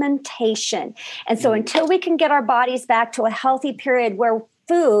supplementation. And so until we can get our bodies back to a healthy period where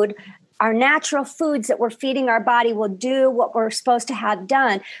food, our natural foods that we're feeding our body will do what we're supposed to have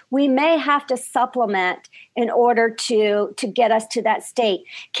done, we may have to supplement in order to get us to that state.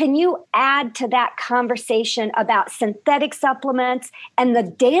 Can you add to that conversation about synthetic supplements and the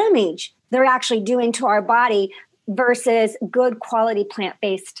damage they're actually doing to our body versus good quality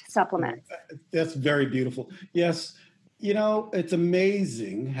plant-based supplements? That's very beautiful. Yes. You know, it's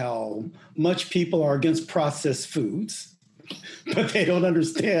amazing how much people are against processed foods, but they don't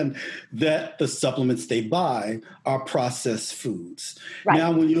understand that the supplements they buy are processed foods. Right.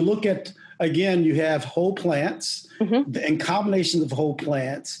 Now, when you look at, again, you have whole plants and combinations of whole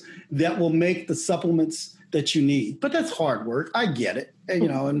plants that will make the supplements that you need. But that's hard work. I get it. And, you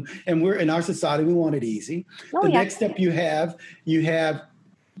know, and we're in our society, we want it easy. Next step you have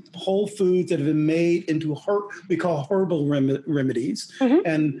whole foods that have been made into we call herbal remedies,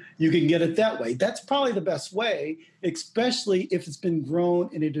 and you can get it that way. That's probably the best way, especially if it's been grown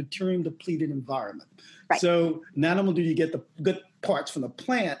in a deuterium-depleted environment. Right. So not only do you get the good parts from the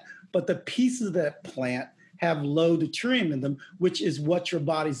plant, but the pieces of that plant have low deuterium in them, which is what your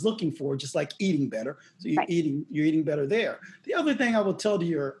body's looking for, just like eating better. So you're eating better there. The other thing I will tell to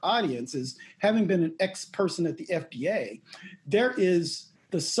your audience is, having been an ex-person at the FDA,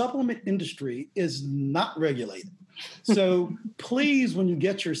 the supplement industry is not regulated. So please, when you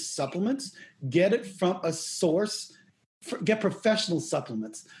get your supplements, get it from a source, get professional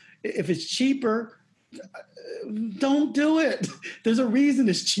supplements. If it's cheaper, don't do it. There's a reason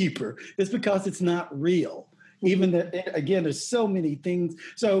it's cheaper. It's because it's not real. Even that, again, there's so many things.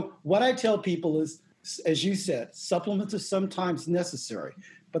 So what I tell people is, as you said, supplements are sometimes necessary.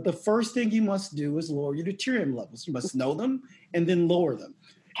 But the first thing you must do is lower your deuterium levels. You must know them and then lower them.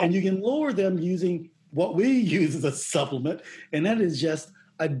 And you can lower them using what we use as a supplement, and that is just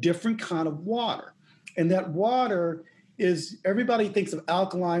a different kind of water. And that water is, everybody thinks of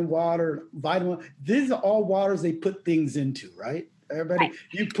alkaline water, vitamin. These are all waters they put things into, right? Everybody,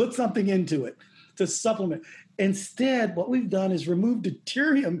 you put something into it to supplement. Instead, what we've done is remove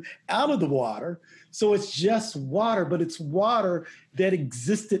deuterium out of the water. So it's just water, but it's water that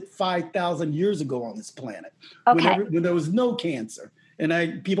existed 5,000 years ago on this planet, when there was no cancer. And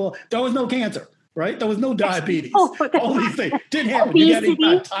there was no cancer, right? There was no diabetes. All these things didn't happen. You got to eat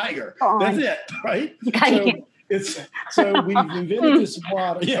a tiger. That's it, right? So we've invented this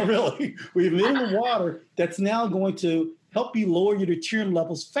water. Yeah, really. We've invented a water that's now going to help you lower your deuterium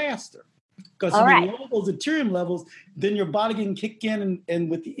levels faster. Because if you lower those deuterium levels, then your body can kick in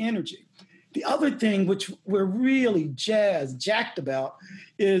and with the energy. The other thing which we're really jacked about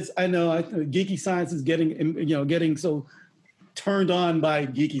is, I know geeky science is getting so turned on by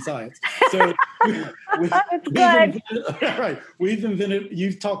geeky science. So we've invented,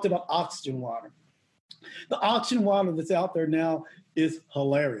 you've talked about oxygen water. The oxygen water that's out there now is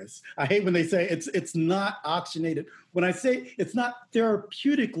hilarious. I hate when they say it's not oxygenated. When I say it's not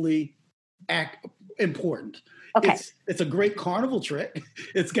therapeutically important. Okay. It's a great carnival trick.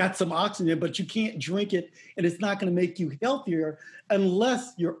 It's got some oxygen, but you can't drink it, and it's not going to make you healthier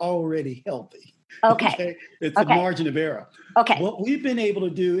unless you're already healthy. Okay. It's a margin of error. Okay. What we've been able to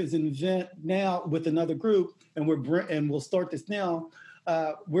do is invent now with another group, and we'll start this now.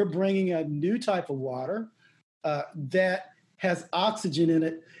 We're bringing a new type of water that has oxygen in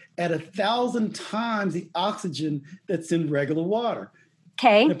it at 1,000 times the oxygen that's in regular water.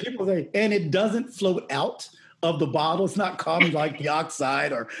 Okay. And people say, and it doesn't float out of the bottle. It's not carbon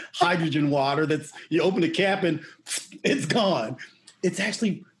dioxide or hydrogen water you open the cap and it's gone. It's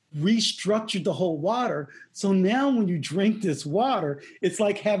actually restructured the whole water. So now when you drink this water, it's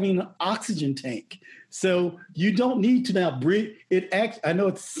like having an oxygen tank. So you don't need to now breathe. I know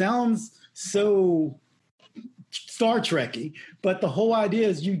it sounds so Star Trek-y, but the whole idea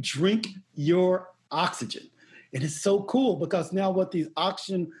is you drink your oxygen. And it's so cool because now what these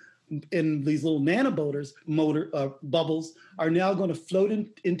oxygen in these little bubbles are now going to float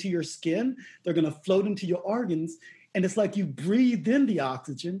into your skin. They're going to float into your organs. And it's like you breathe in the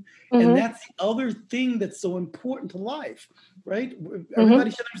oxygen. And that's the other thing that's so important to life, right?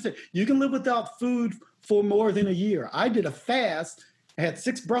 Everybody should understand. You can live without food for more than a year. I did a fast. I had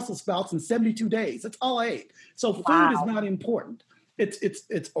 6 Brussels sprouts in 72 days. That's all I ate. So food is not important.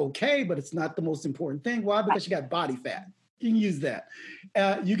 It's okay, but it's not the most important thing. Why? Because you got body fat. You can use that.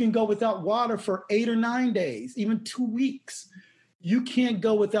 You can go without water for 8 or 9 days, even 2 weeks. You can't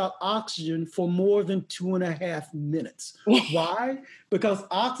go without oxygen for more than 2.5 minutes. Why? Because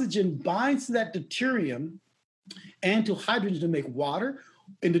oxygen binds to that deuterium and to hydrogen to make water,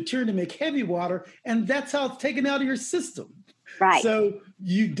 and deuterium to make heavy water, and that's how it's taken out of your system. Right. So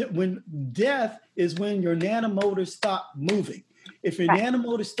when death is when your nanomotors stop moving. If an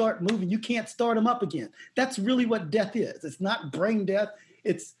animal to start moving, you can't start them up again. That's really what death is. It's not brain death.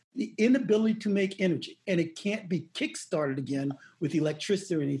 It's the inability to make energy, and it can't be kick-started again with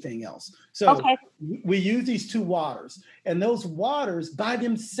electricity or anything else. So we use these 2 waters, and those waters by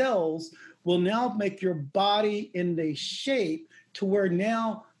themselves will now make your body in a shape to where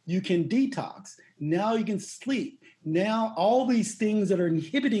now you can detox. Now you can sleep. Now all these things that are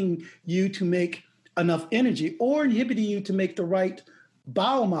inhibiting you to make enough energy or inhibiting you to make the right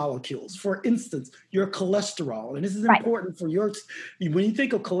biomolecules. For instance, your cholesterol. And this is important for when you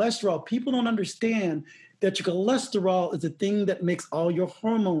think of cholesterol, people don't understand that your cholesterol is the thing that makes all your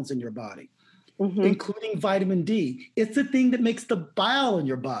hormones in your body, including vitamin D. It's the thing that makes the bile in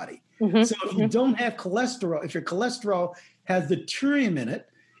your body. So if you don't have cholesterol, if your cholesterol has deuterium in it,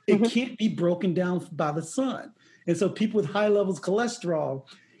 it can't be broken down by the sun. And so people with high levels of cholesterol,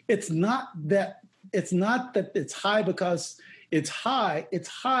 it's not that it's high because it's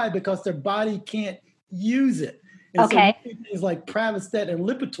high because their body can't use it. And so things like Prevacid and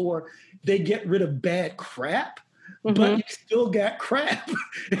Lipitor, they get rid of bad crap, but you still got crap.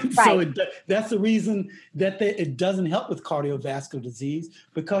 And so that's the reason that it doesn't help with cardiovascular disease,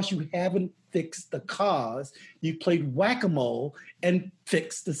 because you haven't fixed the cause. You played whack-a-mole and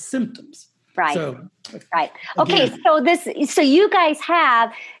fixed the symptoms. Right. So, okay. Again, so you guys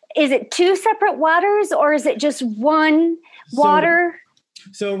have, is it 2 separate waters or is it just one water?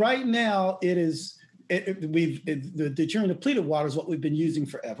 So right now it is, the deuterium depleted water is what we've been using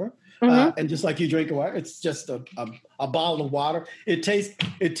forever. And just like you drink water, it's just a bottle of water. It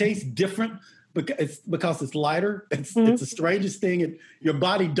tastes different because it's lighter. It's the strangest thing. Your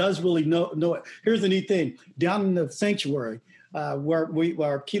body does really know it. Here's the neat thing. Down in the sanctuary, where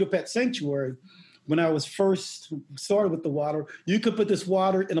our Keto Pet Sanctuary, when I was first started with the water, you could put this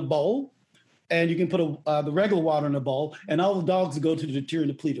water in a bowl, and you can put the regular water in a bowl, and all the dogs would go to the deuterium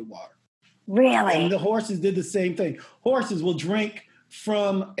depleted water. Really? And the horses did the same thing. Horses will drink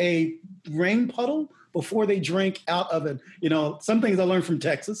from a rain puddle before they drink out of it. Some things I learned from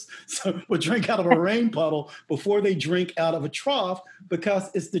Texas. So we'll drink out of a rain puddle before they drink out of a trough,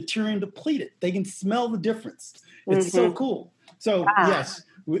 because it's deuterium depleted. They can smell the difference. It's so cool. So yes,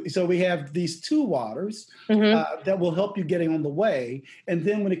 so we have these 2 waters that will help you getting on the way. And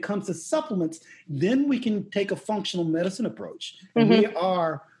then when it comes to supplements, then we can take a functional medicine approach. And we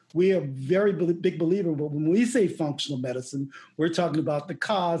are very big believer, but when we say functional medicine, we're talking about the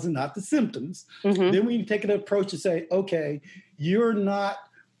cause and not the symptoms. Then we take an approach to say, okay, you're not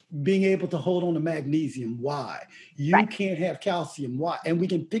being able to hold on to magnesium. Why? You can't have calcium. Why? And we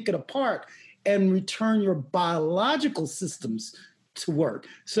can pick it apart and return your biological systems to work.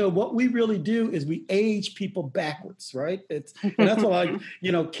 So what we really do is we age people backwards, right? And that's why,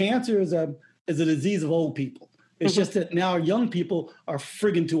 cancer is a disease of old people. It's just that now young people are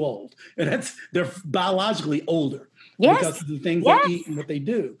friggin' too old, and they're biologically older because of the things they eat and what they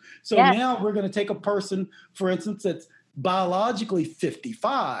do. So now we're going to take a person, for instance, that's biologically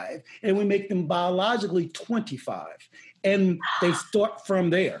 55, and we make them biologically 25, and they start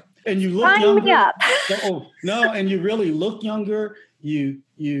from there. And you look younger. And you really look younger. You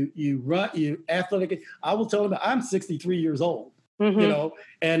run, you athletic. I will tell them I'm 63 years old.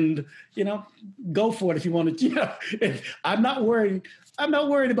 And go for it if you want to. I'm not worried. I'm not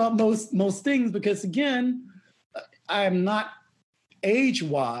worried about most things, because again, I am not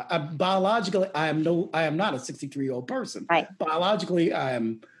age-wise. Biologically, I am not a 63-year-old person. Right. Biologically, I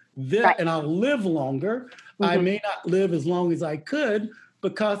am there, and I'll live longer. I may not live as long as I could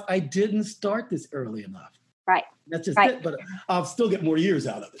because I didn't start this early enough. Right. That's just it, but I'll still get more years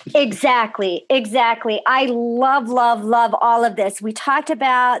out of it. Exactly. I love all of this. We talked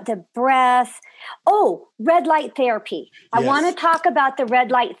about the breath. Oh, red light therapy. I want to talk about the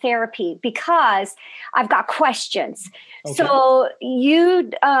red light therapy because I've got questions. Okay. So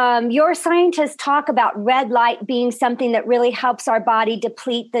your scientists talk about red light being something that really helps our body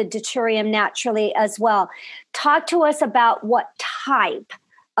deplete the deuterium naturally as well. Talk to us about what type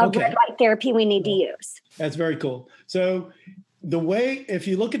of red light therapy we need to use. That's very cool. So if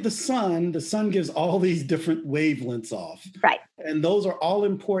you look at the sun gives all these different wavelengths off. Right. And those are all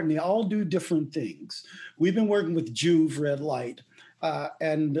important. They all do different things. We've been working with Juve Red Light,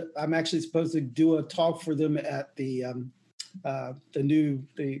 and I'm actually supposed to do a talk for them at the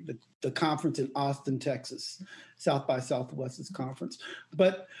conference in Austin, Texas, South by Southwest's conference.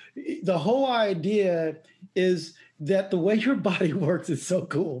 But the whole idea is that the way your body works is so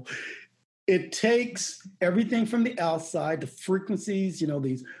cool. It takes everything from the outside, the frequencies,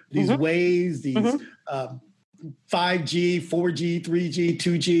 these waves, these 5G, 4G, 3G,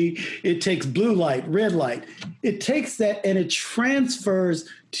 2G. It takes blue light, red light. It takes that and it transfers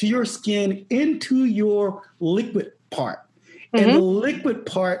to your skin into your liquid part. Mm-hmm. And the liquid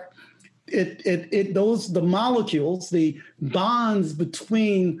part, the molecules, the bonds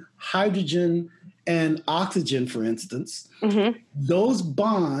between hydrogen and oxygen, for instance, mm-hmm. those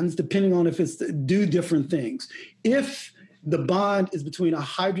bonds, depending on if it's do different things. If the bond is between a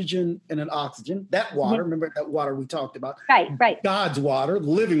hydrogen and an oxygen, that water, mm-hmm. remember that water we talked about, right. God's water,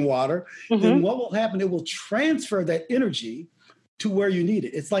 living water, mm-hmm. then what will happen, it will transfer that energy to where you need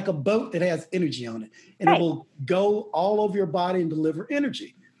it. It's like a boat that has energy on it, and it will go all over your body and deliver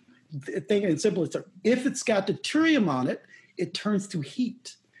energy. Think in simple terms, if it's got deuterium on it, it turns to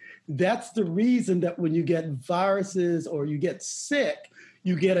heat. That's the reason that when you get viruses or you get sick,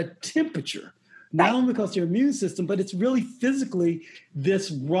 you get a temperature. Not only because your immune system, but it's really physically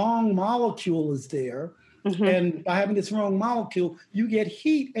this wrong molecule is there. Mm-hmm. And by having this wrong molecule, you get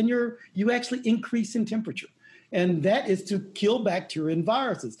heat and you actually increase in temperature. And that is to kill bacteria and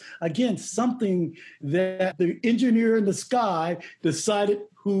viruses. Again, something that the engineer in the sky decided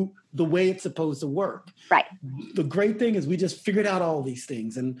the way it's supposed to work. Right. The great thing is we just figured out all these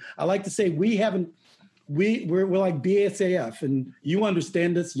things. And I like to say we're like BASF, and you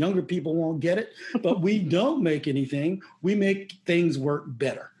understand this, younger people won't get it, but we don't make anything. We make things work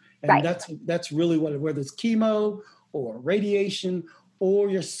better. And that's really whether it's chemo or radiation or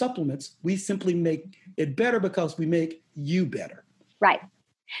your supplements, we simply make it better because we make you better. Right.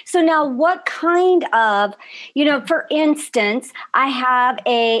 So now what kind of, for instance, I have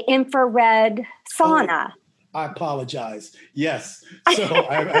a infrared sauna. I apologize. Yes. So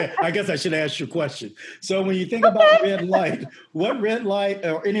I guess I should ask your question. So when you think about red light, what red light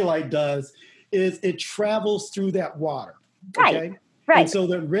or any light does is it travels through that water. Okay. Right. And so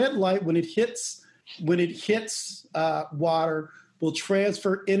the red light, when it hits water, will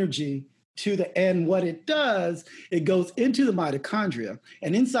transfer energy and what it does, it goes into the mitochondria.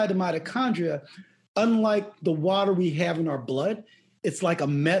 And inside the mitochondria, unlike the water we have in our blood, it's like a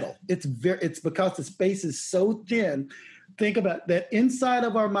metal. It's because the space is so thin. Think about that inside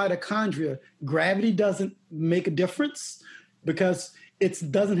of our mitochondria, gravity doesn't make a difference because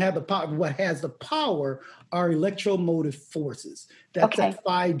it doesn't have the power. What has the power are electromotive forces. That's that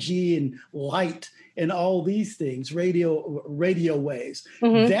 5G and light and all these things, radio waves.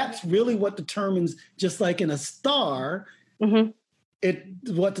 Mm-hmm. That's really what determines, just like in a star, mm-hmm.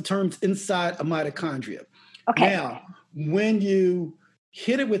 What determines inside a mitochondria. Okay. Now, when you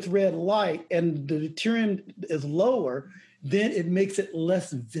hit it with red light and the deuterium is lower, then it makes it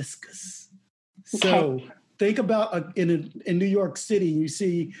less viscous. Okay. So think about in New York City, you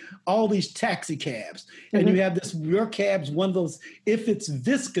see all these taxi cabs, and mm-hmm. you have your cab's one of those, if it's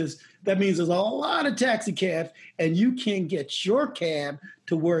viscous, that means there's a lot of taxi cabs, and you can't get your cab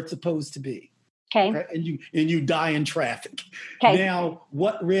to where it's supposed to be. Okay. Right? And you die in traffic. Okay. Now,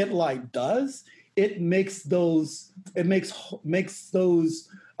 what red light does, it makes the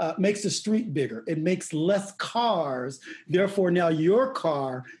street bigger. It makes less cars. Therefore, now your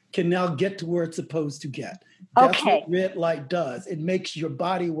car can now get to where it's supposed to get. That's what red light does. It makes your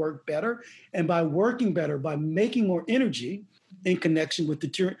body work better. And by working better, by making more energy in connection with the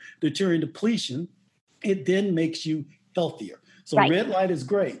deuterium depletion, it then makes you healthier. So red light is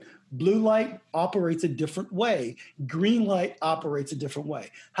great. Blue light operates a different way. Green light operates a different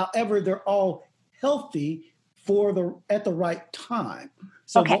way. However, they're all healthy at the right time.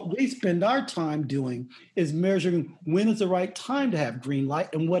 So what we spend our time doing is measuring when is the right time to have green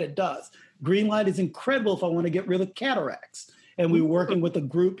light and what it does. Green light is incredible if I want to get rid of cataracts. And we're working with a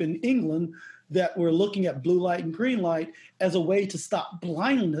group in England that we're looking at blue light and green light as a way to stop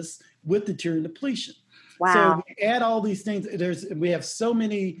blindness with deuterium depletion. Wow. So we add all these things.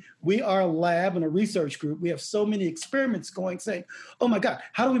 We are a lab and a research group. We have so many experiments going saying, oh my God,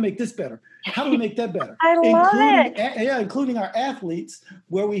 how do we make this better? How do we make that better? I love it. Including our athletes,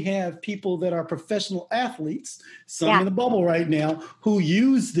 where we have people that are professional athletes, some in the bubble right now, who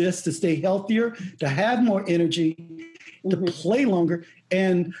use this to stay healthier, to have more energy, to play longer,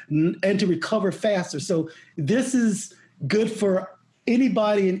 and to recover faster. So this is good for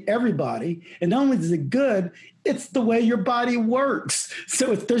anybody and everybody. And not only is it good, it's the way your body works.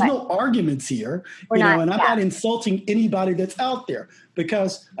 So there's no arguments here, and I'm not insulting anybody that's out there,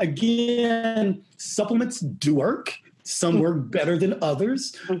 because again, supplements do work. Some work better than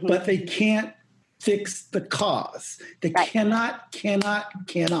others, but they can't fix the cause. They cannot.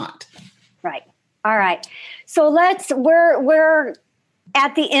 Right. All right. So we're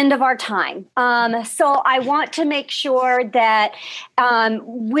at the end of our time. So I want to make sure that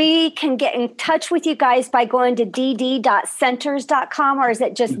we can get in touch with you guys by going to dd.centers.com, or is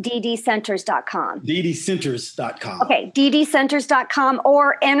it just ddcenters.com? ddcenters.com. Okay, ddcenters.com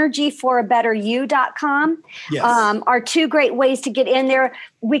or energyforabetteryou.com. Yes. Are two great ways to get in there.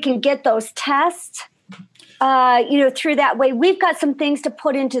 We can get those tests. Through that way. We've got some things to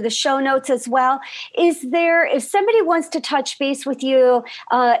put into the show notes as well. If somebody wants to touch base with you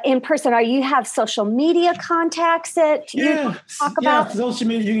in person, you have social media contacts that you talk about? Yeah, social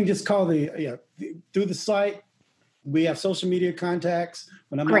media, you can just call through the site. We have social media contacts.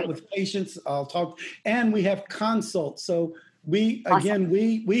 When I'm out with patients, I'll talk, and we have consults. So we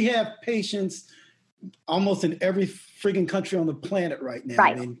have patients almost in every freaking country on the planet right now.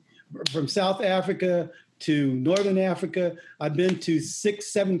 Right. I mean, from South Africa to Northern Africa. I've been to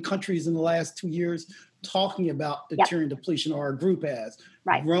 6-7 countries in the last 2 years talking about deuterium depletion, or our group has.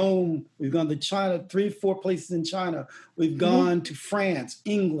 Right. Rome, we've gone to China, 3-4 places in China. We've gone to France,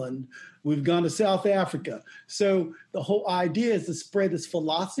 England. We've gone to South Africa. So the whole idea is to spread this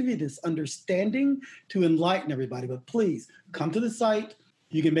philosophy, this understanding, to enlighten everybody. But please come to the site.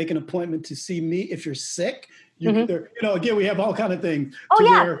 You can make an appointment to see me if you're sick. Again, we have all kinds of things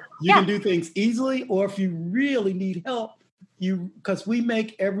where you can do things easily, or if you really need help, because we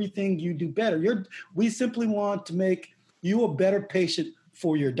make everything you do better. We simply want to make you a better patient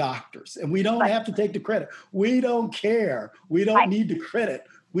for your doctors, and we don't have to take the credit. We don't care. We don't need the credit.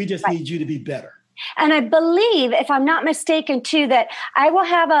 We just need you to be better. And I believe, if I'm not mistaken, too, that I will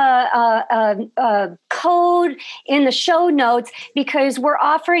have a code in the show notes, because we're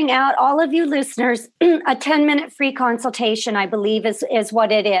offering out, all of you listeners, a 10-minute free consultation, I believe is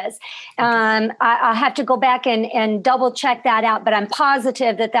what it is. I have to go back and double check that out, but I'm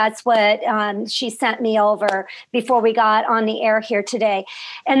positive that that's what she sent me over before we got on the air here today.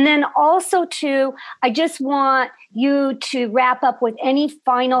 And then also, too, I just want you to wrap up with any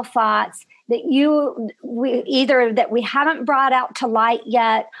final thoughts that we haven't brought out to light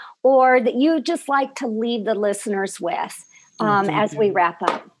yet, or that you just like to leave the listeners with as we wrap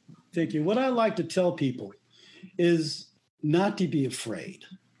up. Thank you. What I like to tell people is not to be afraid,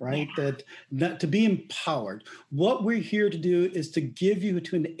 right? That not to be empowered. What we're here to do is to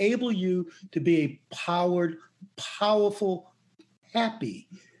enable you to be a powered, powerful, happy,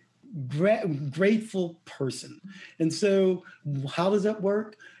 grateful person. And so how does that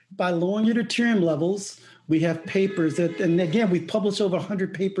work? By lowering your deuterium levels. We have papers and again, we've published over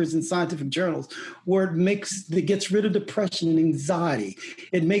 100 papers in scientific journals where it gets rid of depression and anxiety.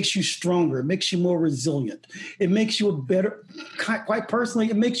 It makes you stronger. It makes you more resilient. It makes you quite personally,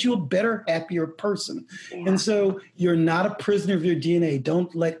 it makes you a better, happier person. Yeah. And so you're not a prisoner of your DNA.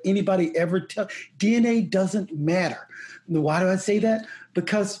 Don't let anybody ever tell. DNA doesn't matter. Why do I say that?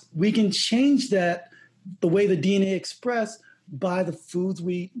 Because we can change that, the way the DNA expressed, by the foods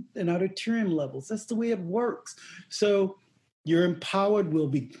we eat and our deuterium levels. That's the way it works. So you're empowered.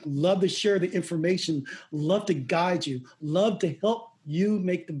 We'll love to share the information, love to guide you, love to help you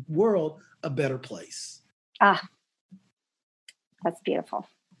make the world a better place. That's beautiful.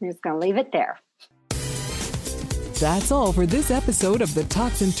 I'm just going to leave it there. That's all for this episode of The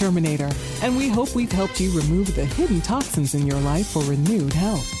Toxin Terminator, and we hope we've helped you remove the hidden toxins in your life for renewed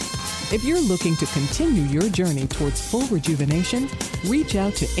health. If you're looking to continue your journey towards full rejuvenation, reach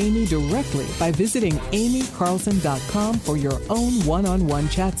out to Amy directly by visiting amycarlson.com for your own one-on-one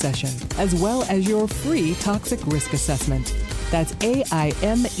chat session, as well as your free toxic risk assessment. That's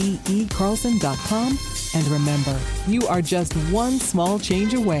AIMEEcarlson.com. And remember, you are just one small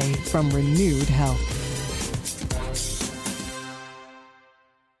change away from renewed health.